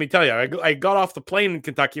sunbathing. Let me tell you, I got off the plane in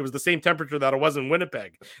Kentucky. It was the same temperature that it was in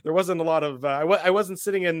Winnipeg. There wasn't a lot of. I wasn't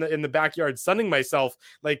sitting in the backyard sunning myself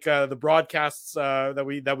like the broadcasts that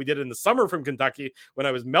we did in the summer from Kentucky when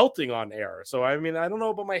I was melting on air. So I mean, I don't know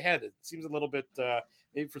about my head. It seems a little bit.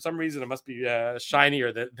 For some reason, it must be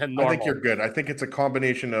shinier than normal. I think you're good. I think it's a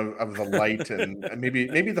combination of the light and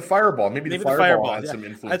maybe the Fireball. Maybe the Fireball had some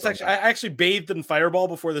influence. I actually bathed in Fireball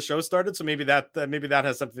before the show started, so maybe that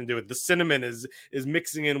has something to do with the cinnamon is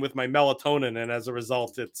mixing in with my melatonin, and as a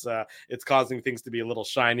result, it's causing things to be a little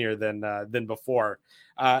shinier than before.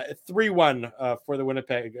 3-1 for the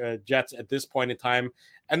Winnipeg Jets at this point in time.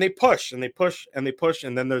 And they push and they push and they push.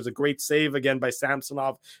 And then there's a great save again by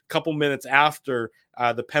Samsonov a couple minutes after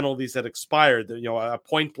the penalties had expired. A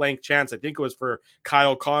point blank chance. I think it was for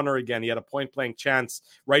Kyle Connor again. He had a point blank chance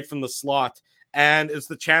right from the slot. And it's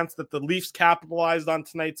the chance that the Leafs capitalized on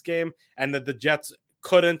tonight's game and that the Jets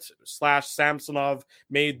couldn't / Samsonov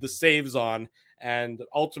made the saves on. And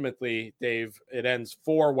ultimately, Dave, it ends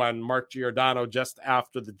 4-1. Mark Giordano just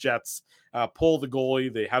after the Jets pull the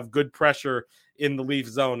goalie. They have good pressure in the Leaf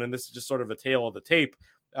zone, and this is just sort of a tale of the tape.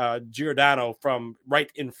 Giordano from right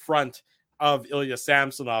in front of Ilya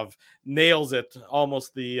Samsonov nails it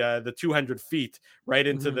almost the 200 feet right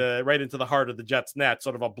into the heart of the Jets net.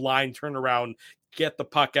 Sort of a blind turnaround, get the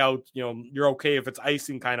puck out. You're okay if it's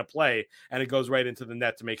icing kind of play, and it goes right into the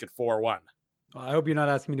net to make it 4-1. Well, I hope you're not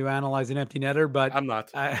asking me to analyze an empty netter, but I'm not.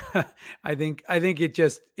 I think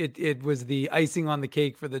it was the icing on the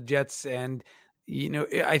cake for the Jets, and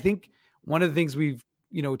I think one of the things we've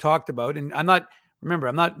talked about, and I'm not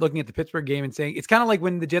looking at the Pittsburgh game and saying it's kind of like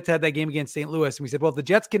when the Jets had that game against St. Louis, and we said, well, if the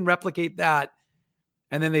Jets can replicate that,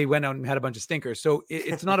 and then they went out and had a bunch of stinkers. So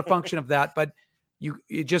it's not a function of that, but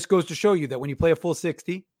it just goes to show you that when you play a full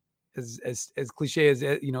 60, as cliche as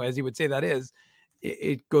as he would say that is.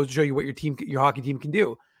 It goes to show you what your hockey team can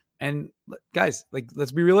do. And guys,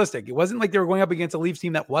 let's be realistic. It wasn't like they were going up against a Leafs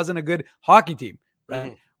team that wasn't a good hockey team.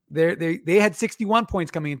 Right? Mm-hmm. They had 61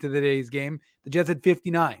 points coming into today's game. The Jets had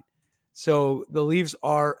 59. So the Leafs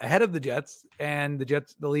are ahead of the Jets, and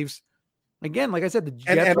the Leafs, again, like I said, the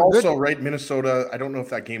Jets and also, right, Minnesota, I don't know if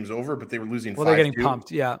that game's over, but they were losing 5-2. Well, they're getting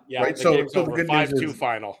pumped, yeah. Right, so the good 5-2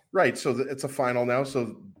 final. Right, so it's a final now,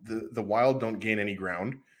 so the Wild don't gain any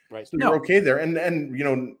ground. Right. So you're okay there. And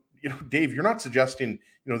Dave, you're not suggesting,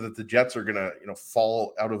 that the Jets are going to,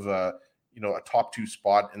 fall out of a top 2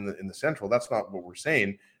 spot in the Central. That's not what we're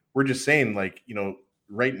saying. We're just saying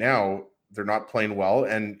right now they're not playing well.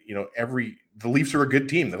 And, the Leafs are a good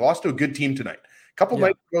team. They lost to a good team tonight. A couple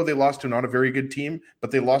nights ago, they lost to not a very good team,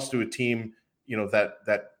 but they lost to a team,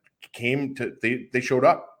 that came to, they showed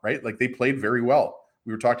up, right? Like they played very well.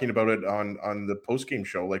 We were talking about it on the post-game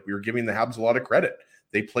show. Like we were giving the Habs a lot of credit.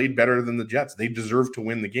 They played better than the Jets. They deserve to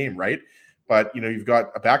win the game, right? But, you've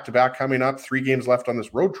got a back-to-back coming up, 3 games left on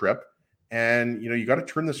this road trip. And, you got to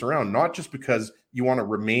turn this around, not just because you want to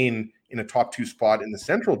remain in a top 2 spot in the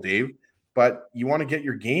Central, Dave, but you want to get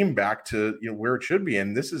your game back to, where it should be.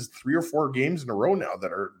 And this is 3 or 4 games in a row now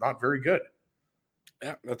that are not very good.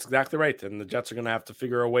 Yeah, that's exactly right. And the Jets are going to have to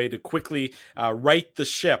figure a way to quickly right the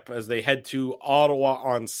ship as they head to Ottawa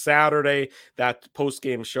on Saturday. That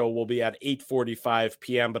post-game show will be at 8:45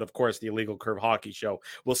 p.m. But, of course, the Illegal Curve Hockey Show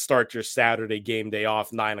will start your Saturday game day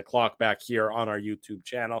off, 9 o'clock back here on our YouTube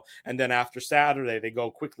channel. And then after Saturday, they go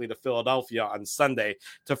quickly to Philadelphia on Sunday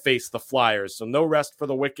to face the Flyers. So no rest for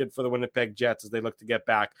the wicked for the Winnipeg Jets as they look to get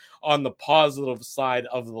back on the positive side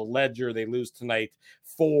of the ledger. They lose tonight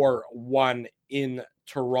 4-1 in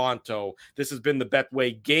Toronto. This has been the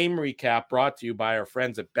Betway game recap brought to you by our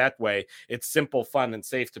friends at Betway. It's simple, fun, and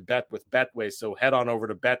safe to bet with Betway. So head on over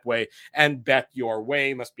to Betway and bet your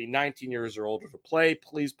way. Must be 19 years or older to play.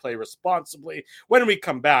 Please play responsibly. When we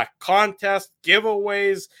come back, contests,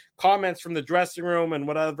 giveaways, comments from the dressing room, and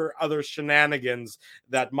whatever other shenanigans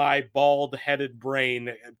that my bald-headed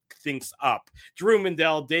brain thinks up. Drew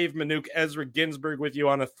Mindell, Dave Minuk, Ezra Ginsburg with you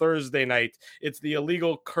on a Thursday night. It's the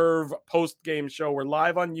Illegal Curve post-game show. We're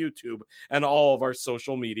live on YouTube and all of our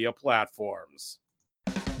social media platforms.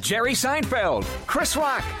 Jerry Seinfeld, Chris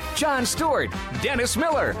Rock, Jon Stewart, Dennis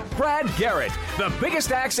Miller, Brad Garrett, the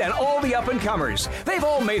biggest acts and all the up-and-comers. They've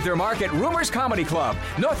all made their mark at Rumors Comedy Club,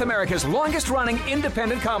 North America's longest-running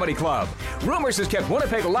independent comedy club. Rumors has kept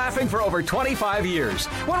Winnipeg laughing for over 25 years.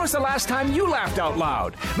 When was the last time you laughed out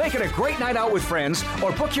loud? Make it a great night out with friends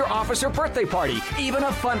or book your office or birthday party, even a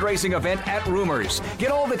fundraising event at Rumors.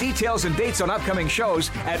 Get all the details and dates on upcoming shows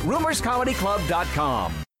at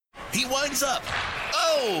rumorscomedyclub.com. He winds up.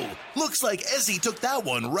 Oh, looks like Ezzy took that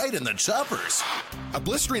one right in the choppers. A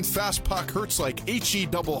blistering fast puck hurts like HE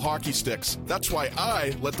double hockey sticks. That's why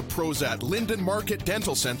I let the pros at Linden Market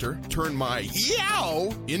Dental Center turn my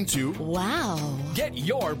yow into wow. Get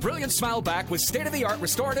your brilliant smile back with state-of-the-art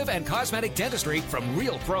restorative and cosmetic dentistry from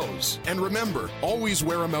real pros. And remember, always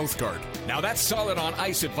wear a mouth guard. Now that's solid on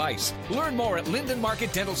ice advice. Learn more at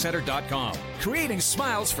lindenmarketdentalcenter.com. Creating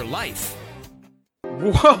smiles for life.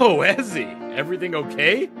 Whoa, Ezzy, everything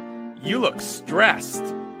okay? You look stressed.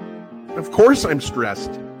 Of course I'm stressed.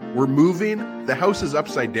 We're moving, the house is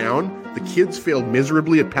upside down, the kids failed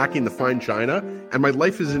miserably at packing the fine china, and my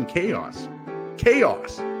life is in chaos.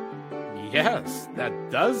 Chaos! Yes, that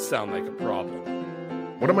does sound like a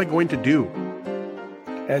problem. What am I going to do?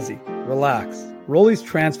 Ezzy, relax. Rolly's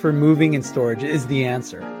Transfer Moving and Storage is the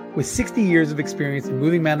answer. With 60 years of experience in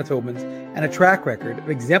moving Manitobans and a track record of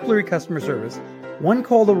exemplary customer service, one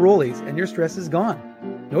call to Rolly's and your stress is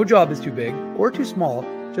gone. No job is too big or too small.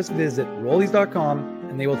 Just visit Rollies.com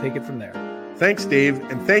and they will take it from there. Thanks, Dave,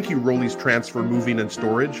 and thank you, Rollies Transfer Moving and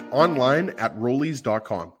Storage, online at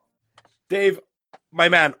Rollies.com. Dave, my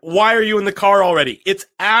man, why are you in the car already? It's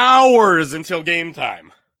hours until game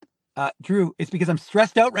time. Drew, it's because I'm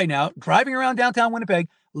stressed out right now, driving around downtown Winnipeg,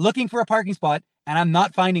 looking for a parking spot, and I'm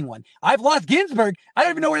not finding one. I've lost Ginsburg. I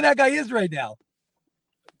don't even know where that guy is right now.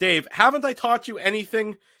 Dave, haven't I taught you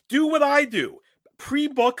anything? Do what I do.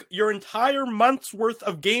 Pre-book your entire month's worth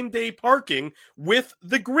of game day parking with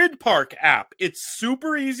the Grid Park app. It's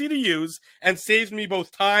super easy to use and saves me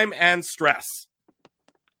both time and stress.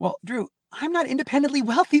 Well, Drew, I'm not independently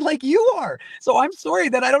wealthy like you are. So I'm sorry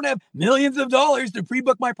that I don't have millions of dollars to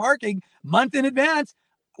pre-book my parking month in advance.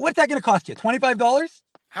 What's that going to cost you? $25?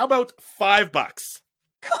 How about $5?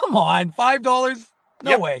 Come on, $5?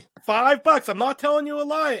 No way. $5. I'm not telling you a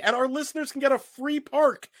lie. And our listeners can get a free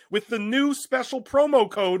park with the new special promo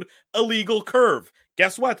code Illegal Curve.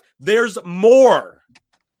 Guess what? There's more.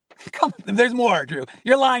 Come on, there's more, Drew.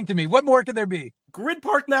 You're lying to me. What more could there be? Grid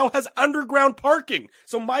Park now has underground parking,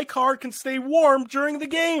 so my car can stay warm during the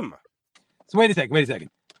game. So wait a second.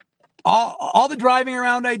 All the driving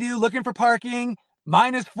around I do, looking for parking,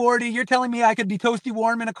 minus 40, you're telling me I could be toasty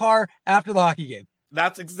warm in a car after the hockey game?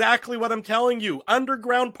 That's exactly what I'm telling you.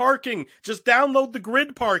 Underground parking. Just download the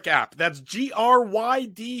Grid Park app. That's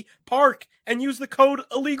GRYD Park and use the code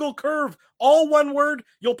Illegal Curve. All one word.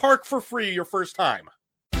 You'll park for free your first time.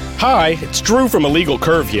 Hi, it's Drew from Illegal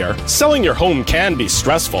Curve here. Selling your home can be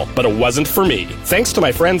stressful, but it wasn't for me. Thanks to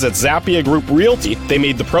my friends at Zappia Group Realty, they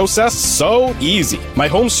made the process so easy. My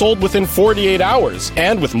home sold within 48 hours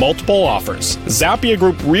and with multiple offers. Zappia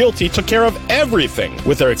Group Realty took care of everything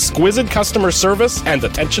with their exquisite customer service and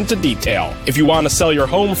attention to detail. If you want to sell your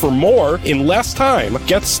home for more in less time,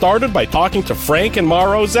 get started by talking to Frank and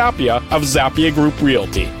Mauro Zappia of Zappia Group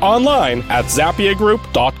Realty. Online at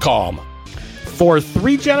zappiagroup.com. For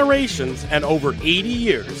 3 generations and over 80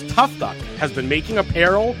 years, Tough Duck has been making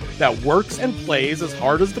apparel that works and plays as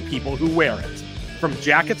hard as the people who wear it. From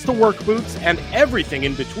jackets to work boots and everything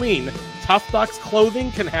in between, Tough Duck's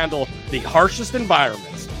clothing can handle the harshest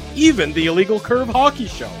environments, even the Illegal Curve hockey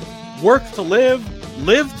show. Work to live,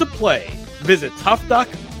 live to play. Visit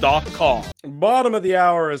toughduck.com. Bottom of the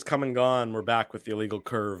hour is come and gone. We're back with the Illegal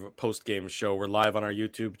Curve post-game show. We're live on our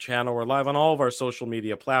YouTube channel. We're live on all of our social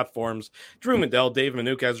media platforms. Drew Mandel, Dave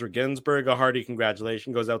Minuk, Ezra Ginsburg. A hearty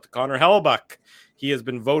congratulations goes out to Connor Hellebuck. He has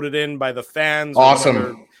been voted in by the fans.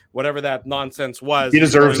 Awesome. Whatever that nonsense was. He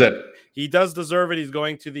deserves it. He does deserve it. He's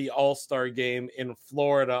going to the All-Star game in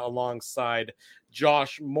Florida alongside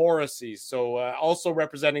Josh Morrissey. So also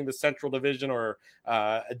representing the Central Division, or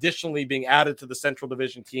additionally being added to the Central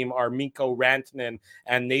Division team, are Mikko Rantanen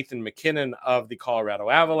and Nathan McKinnon of the Colorado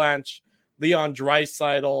Avalanche. Leon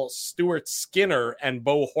Draisaitl, Stuart Skinner, and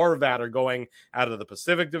Bo Horvat are going out of the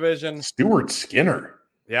Pacific Division. Stuart Skinner.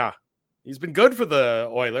 Yeah. He's been good for the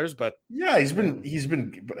Oilers, but yeah, he's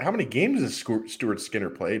been. But how many games has Stuart Skinner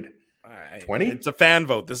played? 20. It's a fan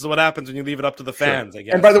vote. This is what happens when you leave it up to the fans. Sure. I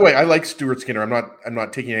guess. And by the way, I like Stuart Skinner. I'm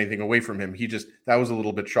not taking anything away from him. That was a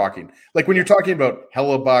little bit shocking. Like when you're talking about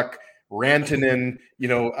Hellebuck, Rantanen, Nathan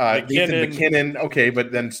McKinnon. McKinnon. Okay,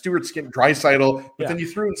 but then Stuart Skinner, Draisaitl. But then you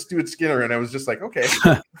threw in Stuart Skinner, and I was just like, okay.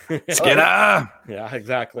 Skinner. Yeah,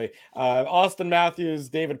 exactly. Austin Matthews,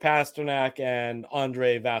 David Pasternak, and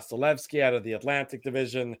Andrei Vasilevsky out of the Atlantic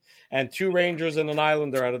Division, and 2 Rangers and an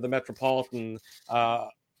Islander out of the Metropolitan.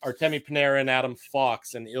 Artemi Panarin, Adam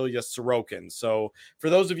Fox, and Ilya Sorokin. So for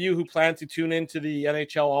those of you who plan to tune into the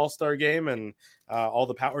NHL All-Star Game, and all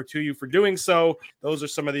the power to you for doing so, those are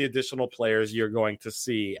some of the additional players you're going to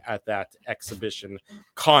see at that exhibition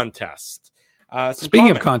contest. Speaking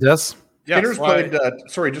of contests, Skinner's played,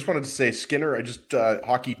 just wanted to say Skinner, I just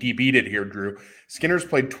hockey DB'd it here, Drew. Skinner's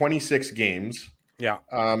played 26 games. Yeah.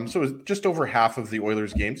 So it's just over half of the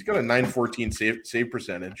Oilers games. He's got a .914 save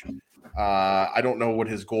percentage. I don't know what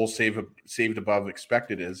his goal saved above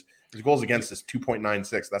expected is. His goals against is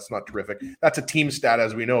 2.96. That's not terrific. That's a team stat,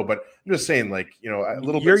 as we know. But I'm just saying, a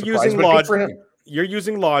little bit surprised, but good for him. You're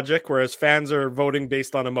using logic, whereas fans are voting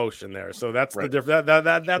based on emotion there. So that's the difference.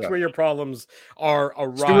 That's where your problems are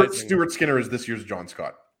arising. Stuart Skinner is this year's John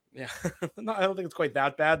Scott. Yeah, no, I don't think it's quite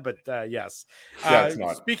that bad, but yes. It's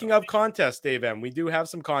not. Speaking of contests, Dave M, we do have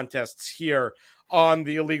some contests here on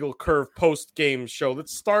the Illegal Curve post-game show.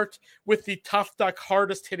 Let's start with the Tough Duck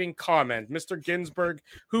hardest hitting comment. Mr. Ginsburg,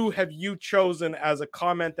 who have you chosen as a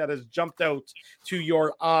comment that has jumped out to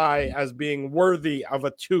your eye as being worthy of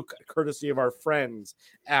a toque, courtesy of our friends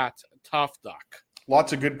at Tough Duck?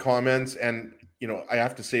 Lots of good comments, and I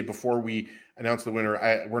have to say before we announce the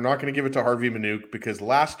winner, we're not going to give it to Harvey Minuk, because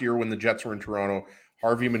last year when the Jets were in Toronto,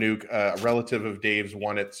 Harvey Minuk, a relative of Dave's,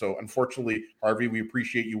 won it. So unfortunately, Harvey, we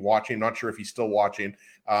appreciate you watching. Not sure if he's still watching,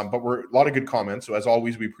 but we're a lot of good comments. So as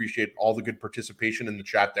always, we appreciate all the good participation in the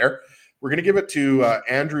chat there. We're going to give it to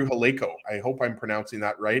Andrew Haleko. I hope I'm pronouncing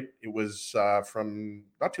that right. It was from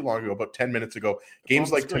not too long ago, about 10 minutes ago.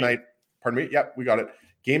 Games like tonight, pardon me. Yep, we got it.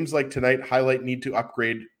 Games like tonight highlight need to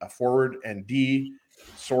upgrade a forward and D.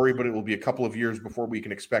 Sorry, but it will be a couple of years before we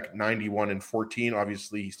can expect 91 and 14.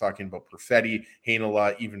 Obviously, he's talking about Perfetti,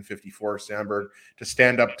 Heinola, even 54, Sandberg, to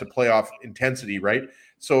stand up to playoff intensity, right?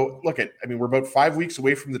 So, we're about 5 weeks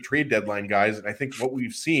away from the trade deadline, guys, and I think what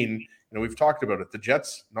we've seen, we've talked about it. The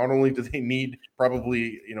Jets, not only do they need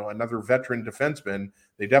probably, another veteran defenseman,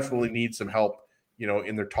 they definitely need some help,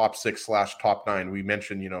 in their top 6/top 9. We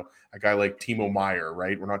mentioned, a guy like Timo Meier,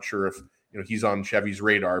 right? We're not sure if, he's on Chevy's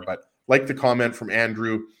radar, but like the comment from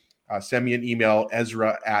Andrew, send me an email,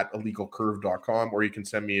 ezra@illegalcurve.com, or you can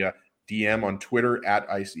send me a DM on Twitter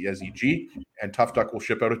 @ICSEG, and Tough Duck will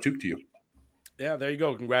ship out a toque to you. Yeah, there you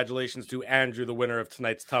go. Congratulations to Andrew, the winner of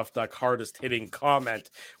tonight's Tough Duck hardest hitting comment.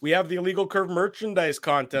 We have the Illegal Curve merchandise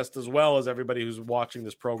contest as well, as everybody who's watching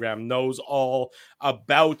this program knows all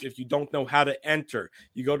about. If you don't know how to enter,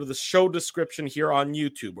 you go to the show description here on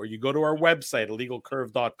YouTube, or you go to our website,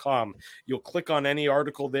 illegalcurve.com. You'll click on any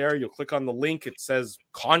article there. You'll click on the link. It says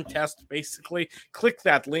contest, basically. Click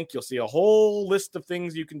that link. You'll see a whole list of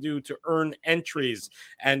things you can do to earn entries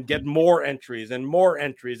and get more entries and more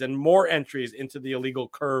entries and more entries into the Illegal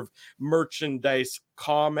Curve merchandise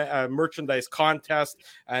contest,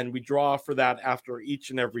 and we draw for that after each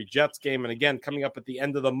and every Jets game. And again, coming up at the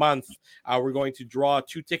end of the month, we're going to draw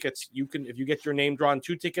 2 tickets. You can, if you get your name drawn,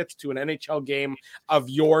 2 tickets to an NHL game of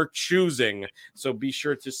your choosing. So be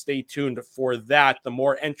sure to stay tuned for that. The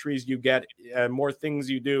more entries you get, more things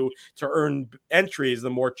you do to earn entries, the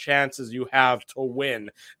more chances you have to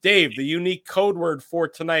win. Dave, the unique code word for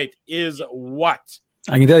tonight is what?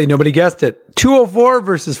 I can tell you, nobody guessed it. 204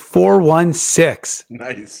 versus 416.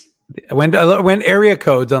 Nice. I went area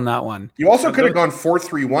codes on that one. You also could have gone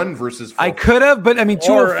 431 versus 4. I could have, but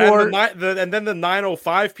 204. And then the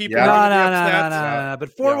 905 people. Yeah. No.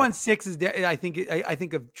 But 416 is, I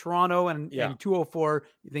think of Toronto, and 204,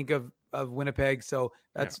 you think of Winnipeg. So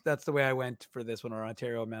that's the way I went for this one, or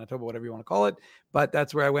Ontario, Manitoba, whatever you want to call it. But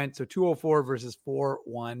that's where I went. So 204 versus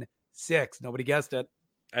 416. Nobody guessed it.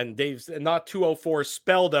 And Dave's not 204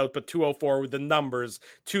 spelled out, but 204 with the numbers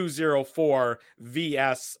 204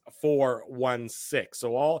 VS 416.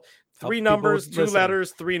 So all 3 numbers, 2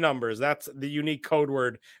 letters, 3 numbers. That's the unique code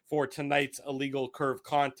word for tonight's Illegal Curve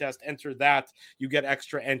contest. Enter that. You get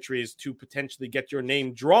extra entries to potentially get your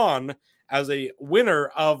name drawn as a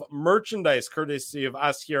winner of merchandise, courtesy of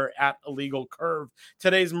us here at Illegal Curve.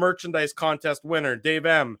 Today's merchandise contest winner, Dave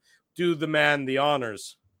M., do the man the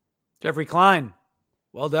honors. Jeffrey Klein.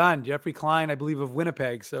 Well done, Jeffrey Klein, I believe, of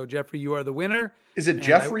Winnipeg. So, Jeffrey, you are the winner. Is it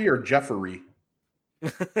Jeffrey or Jeffery?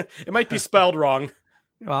 It might be spelled wrong.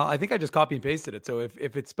 Well, I think I just copy and pasted it. So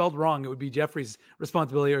if it's spelled wrong, it would be Jeffrey's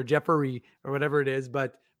responsibility, or Jeffery, or whatever it is.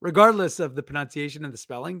 But regardless of the pronunciation and the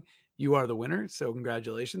spelling, you are the winner. So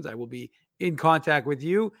congratulations. I will be in contact with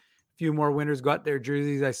you. If few more winners got their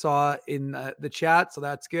jerseys I saw in the chat, so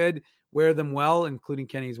that's good. Wear them well, including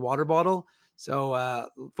Kenny's water bottle. So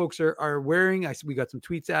folks are wearing. We got some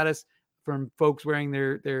tweets at us from folks wearing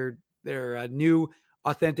their new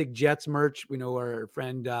authentic Jets merch. We know our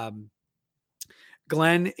friend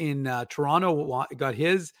Glenn in Toronto got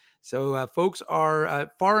his. So folks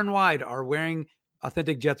are far and wide are wearing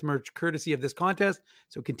authentic Jets merch courtesy of this contest.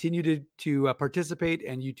 So continue to participate,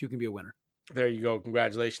 and you too can be a winner. There you go.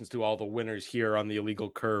 Congratulations to all the winners here on the Illegal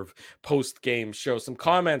Curve post-game show. Some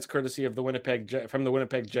comments courtesy of the Winnipeg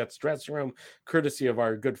Jets dressing room, courtesy of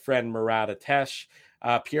our good friend Murat Atesh.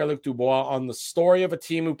 Pierre-Luc Dubois on the story of a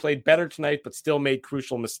team who played better tonight but still made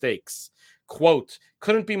crucial mistakes. Quote,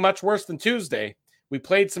 couldn't be much worse than Tuesday. We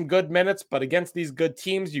played some good minutes, but against these good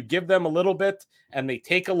teams, you give them a little bit and they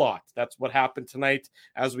take a lot. That's what happened tonight.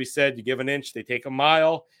 As we said, you give an inch, they take a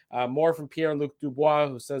mile. More from Pierre-Luc Dubois,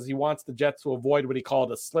 who says he wants the Jets to avoid what he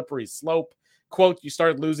called a slippery slope. Quote, you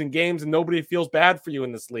start losing games and nobody feels bad for you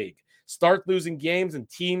in this league. Start losing games and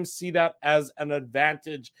teams see that as an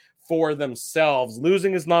advantage for themselves.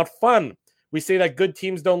 Losing is not fun. We say that good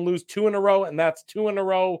teams don't lose 2 in a row, and that's 2 in a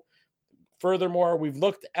row. Furthermore, we've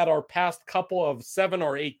looked at our past couple of 7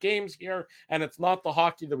 or 8 games here, and it's not the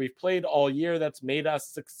hockey that we've played all year that's made us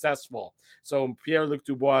successful. So Pierre-Luc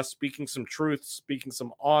Dubois speaking some truth, speaking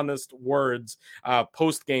some honest words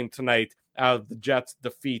post-game tonight out of the Jets'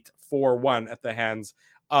 defeat 4-1 at the hands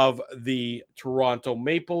of the Toronto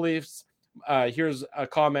Maple Leafs. Here's a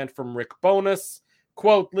comment from Rick Bowness.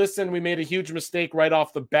 Quote, listen, we made a huge mistake right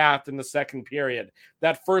off the bat in the second period.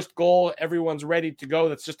 That first goal, everyone's ready to go.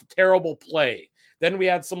 That's just a terrible play. Then we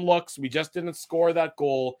had some looks. We just didn't score that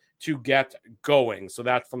goal to get going. So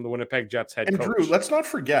that's from the Winnipeg Jets head coach. And Drew, let's not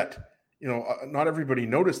forget, not everybody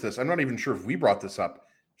noticed this. I'm not even sure if we brought this up.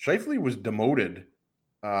 Scheifele was demoted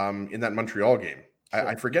in that Montreal game. Sure.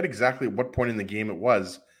 I forget exactly at what point in the game it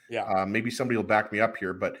was. Yeah. Maybe somebody will back me up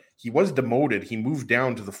here, but he was demoted. He moved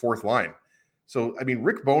down to the 4th line. So, I mean,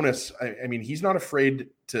 Rick Bowness, I mean, he's not afraid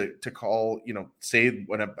to call, say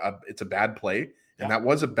when it's a bad play. And that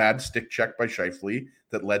was a bad stick check by Scheifele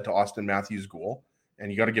that led to Austin Matthews' goal. And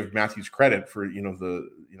you got to give Matthews credit for,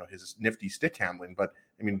 his nifty stick handling. But,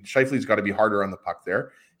 I mean, Scheifele's got to be harder on the puck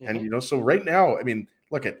there. Mm-hmm. And, so right now, I mean,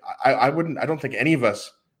 look, I don't think any of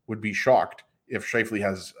us would be shocked if Scheifele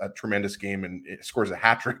has a tremendous game and scores a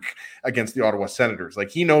hat trick against the Ottawa Senators. Like,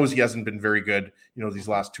 he knows he hasn't been very good, these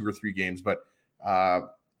last 2 or 3 games, but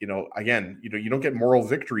again, you don't get moral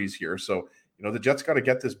victories here. So, the Jets got to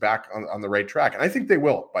get this back on the right track. And I think they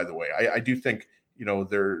will, by the way. I do think,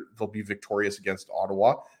 they'll be victorious against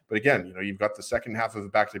Ottawa. But again, you've got the second half of a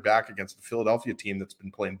back-to-back against the Philadelphia team that's been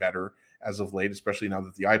playing better as of late, especially now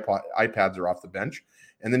that the iPads are off the bench.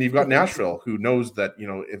 And then you've got Nashville, who knows that,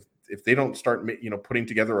 if they don't start, putting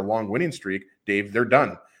together a long winning streak, Dave, they're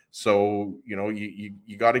done. So,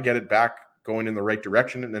 you got to get it back going in the right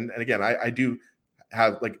direction. And again, I do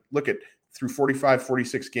have look at through 45,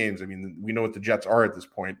 46 games. I mean, we know what the Jets are at this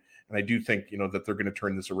point. And I do think, that they're going to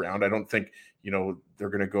turn this around. I don't think, they're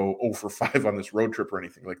going to go 0 for 5 on this road trip or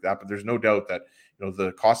anything like that. But there's no doubt that,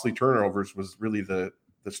 the costly turnovers was really the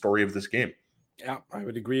story of this game. Yeah, I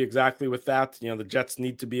would agree exactly with that. The Jets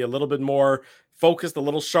need to be a little bit more focused, a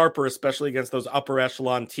little sharper, especially against those upper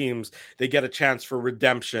echelon teams. They get a chance for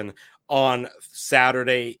redemption on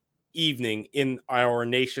Saturday evening in our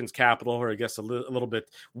nation's capital, or I guess a little bit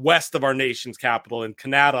west of our nation's capital in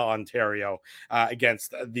Canada, Ontario,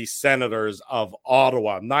 against the Senators of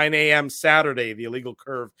Ottawa. 9 a.m. Saturday, the Illegal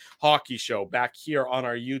Curve Hockey Show back here on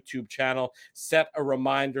our YouTube channel. Set a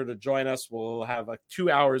reminder to join us. We'll have 2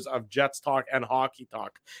 hours of Jets talk and hockey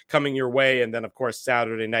talk coming your way. And then, of course,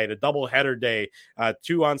 Saturday night, a double-header day,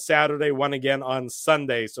 2 on Saturday, 1 again on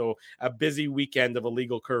Sunday. So a busy weekend of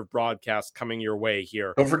Illegal Curve broadcast coming your way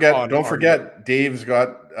here. Don't forget, Dave's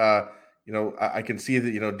got, I can see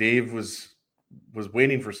that, Dave was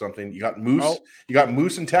waiting for something. You got Moose, You got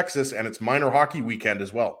Moose in Texas, and it's minor hockey weekend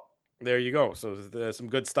as well. There you go. So there's some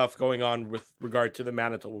good stuff going on with regard to the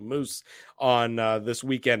Manitoba Moose on this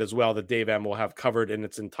weekend as well that Dave M will have covered in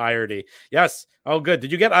its entirety. Yes. Oh, good.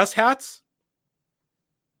 Did you get us hats?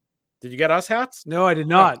 No, I did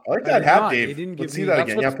not. I like that hat, Dave. They didn't Let's see that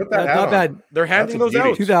again. Yeah, put that hat not on. Bad. They're handing those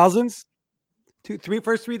out. 2000s.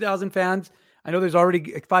 First 3,000 fans. I know there's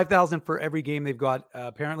already 5,000 for every game they've got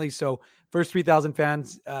apparently. So first 3,000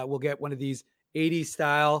 fans will get one of these 80s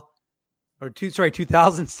style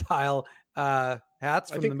 2000 style hats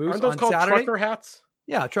from the Moose on Saturday. Trucker hats?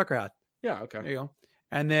 Yeah, trucker hat. Yeah, okay. There you go.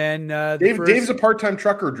 And then Dave's a part-time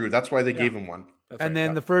trucker, Drew. That's why they gave him one.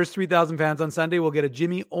 The first 3,000 fans on Sunday will get a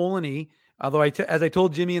Jimmy Olney. Although as I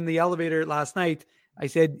told Jimmy in the elevator last night, I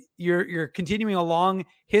said, you're continuing a long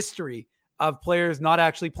history of players not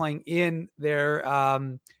actually playing in their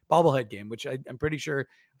bobblehead game, which I'm pretty sure,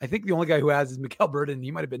 I think the only guy who has is Mikael Burden. He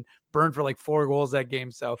might've been burned for like 4 goals that game.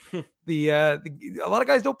 So a lot of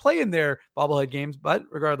guys don't play in their bobblehead games, but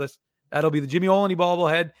regardless, that'll be the Jimmy Olney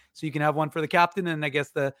bobblehead. So you can have one for the captain. And I guess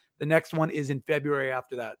the next one is in February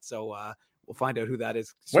after that. So we'll find out who that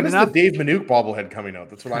is. When is the Dave Minuk bobblehead coming out?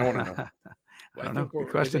 That's what I want to know. I don't know. Good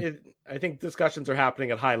question. I think discussions are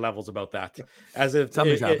happening at high levels about that. As if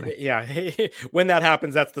something's happening. When that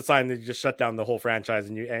happens, that's the sign that you just shut down the whole franchise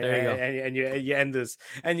and you end this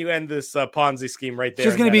Ponzi scheme right there.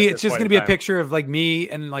 It's just gonna be a picture of like me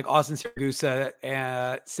and like Austin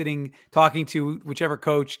Siragusa sitting talking to whichever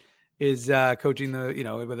coach is coaching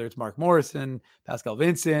the, whether it's Mark Morrison, Pascal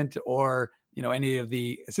Vincent, or any of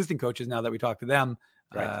the assistant coaches. Now that we talk to them,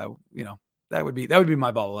 right. That would be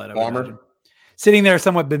my bobblehead. Bomber. Sitting there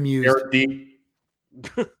somewhat bemused. Eric D.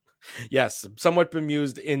 Yes, somewhat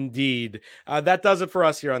bemused indeed. That does it for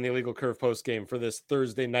us here on the Illegal Curve post game for this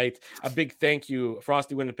Thursday night. A big thank you,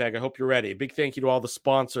 Frosty Winnipeg. I hope you're ready. A big thank you to all the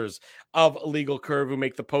sponsors of Illegal Curve who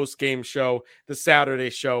make the post game show, the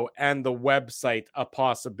Saturday show, and the website a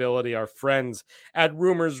possibility. Our friends at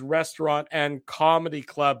Rumors Restaurant and Comedy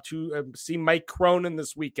Club to see Mike Cronin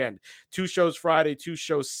this weekend. 2 shows Friday, 2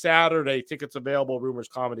 shows Saturday. Tickets available,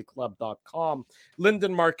 rumorscomedyclub.com.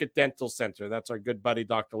 Linden Market Dental Center. That's our good buddy,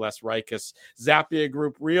 Dr. Les Rikus. Zappia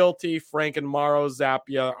Group Realty. Frank and Morrow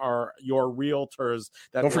Zappia are your realtors.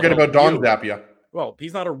 Don't forget about Don Zappia. Well,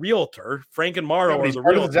 he's not a realtor. Frank and Morrow are the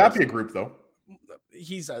part realtors. Of the Zappia Group, though.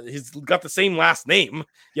 He's got the same last name.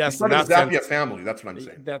 Yes, he's part of the Zappia family. That's what I'm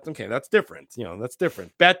saying. That's okay. That's different. That's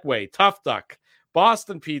different. Betway, Tough Duck,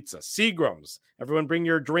 Boston Pizza, Seagram's. Everyone bring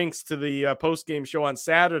your drinks to the post-game show on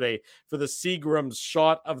Saturday for the Seagram's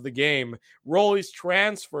shot of the game. Rolly's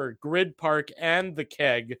Transfer, Grid Park, and The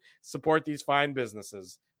Keg support these fine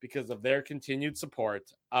businesses because of their continued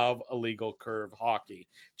support of Illegal Curve Hockey.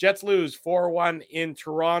 Jets lose 4-1 in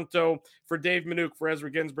Toronto. For Dave Minuk, for Ezra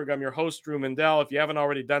Ginsburg, I'm your host, Drew Mandel. If you haven't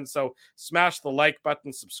already done so, smash the like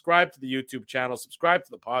button, subscribe to the YouTube channel, subscribe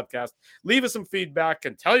to the podcast, leave us some feedback,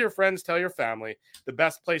 and tell your friends, tell your family. The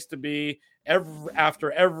best place to be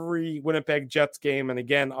after every Winnipeg Jets game, and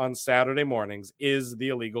again on Saturday mornings, is the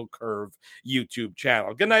Illegal Curve YouTube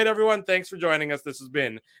channel. Good night, everyone. Thanks for joining us. This has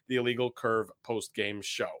been the Illegal Curve post-game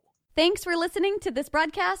show. Thanks for listening to this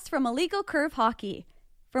broadcast from Illegal Curve Hockey.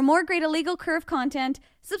 For more great Illegal Curve content,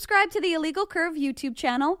 subscribe to the Illegal Curve YouTube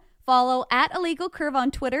channel, follow at Illegal Curve on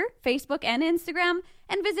Twitter, Facebook, and Instagram,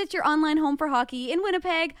 and visit your online home for hockey in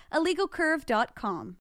Winnipeg, illegalcurve.com.